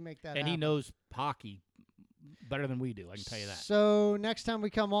absolutely make that. And happen. he knows hockey better than we do. I can tell you that. So next time we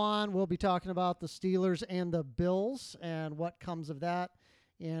come on, we'll be talking about the Steelers and the Bills and what comes of that,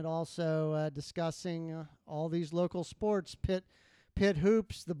 and also discussing all these local sports, Pitt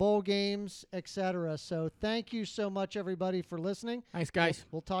hoops, the bowl games, etc. So thank you so much, everybody, for listening. Thanks, guys.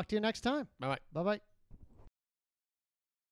 We'll talk to you next time. Bye-bye. Bye-bye.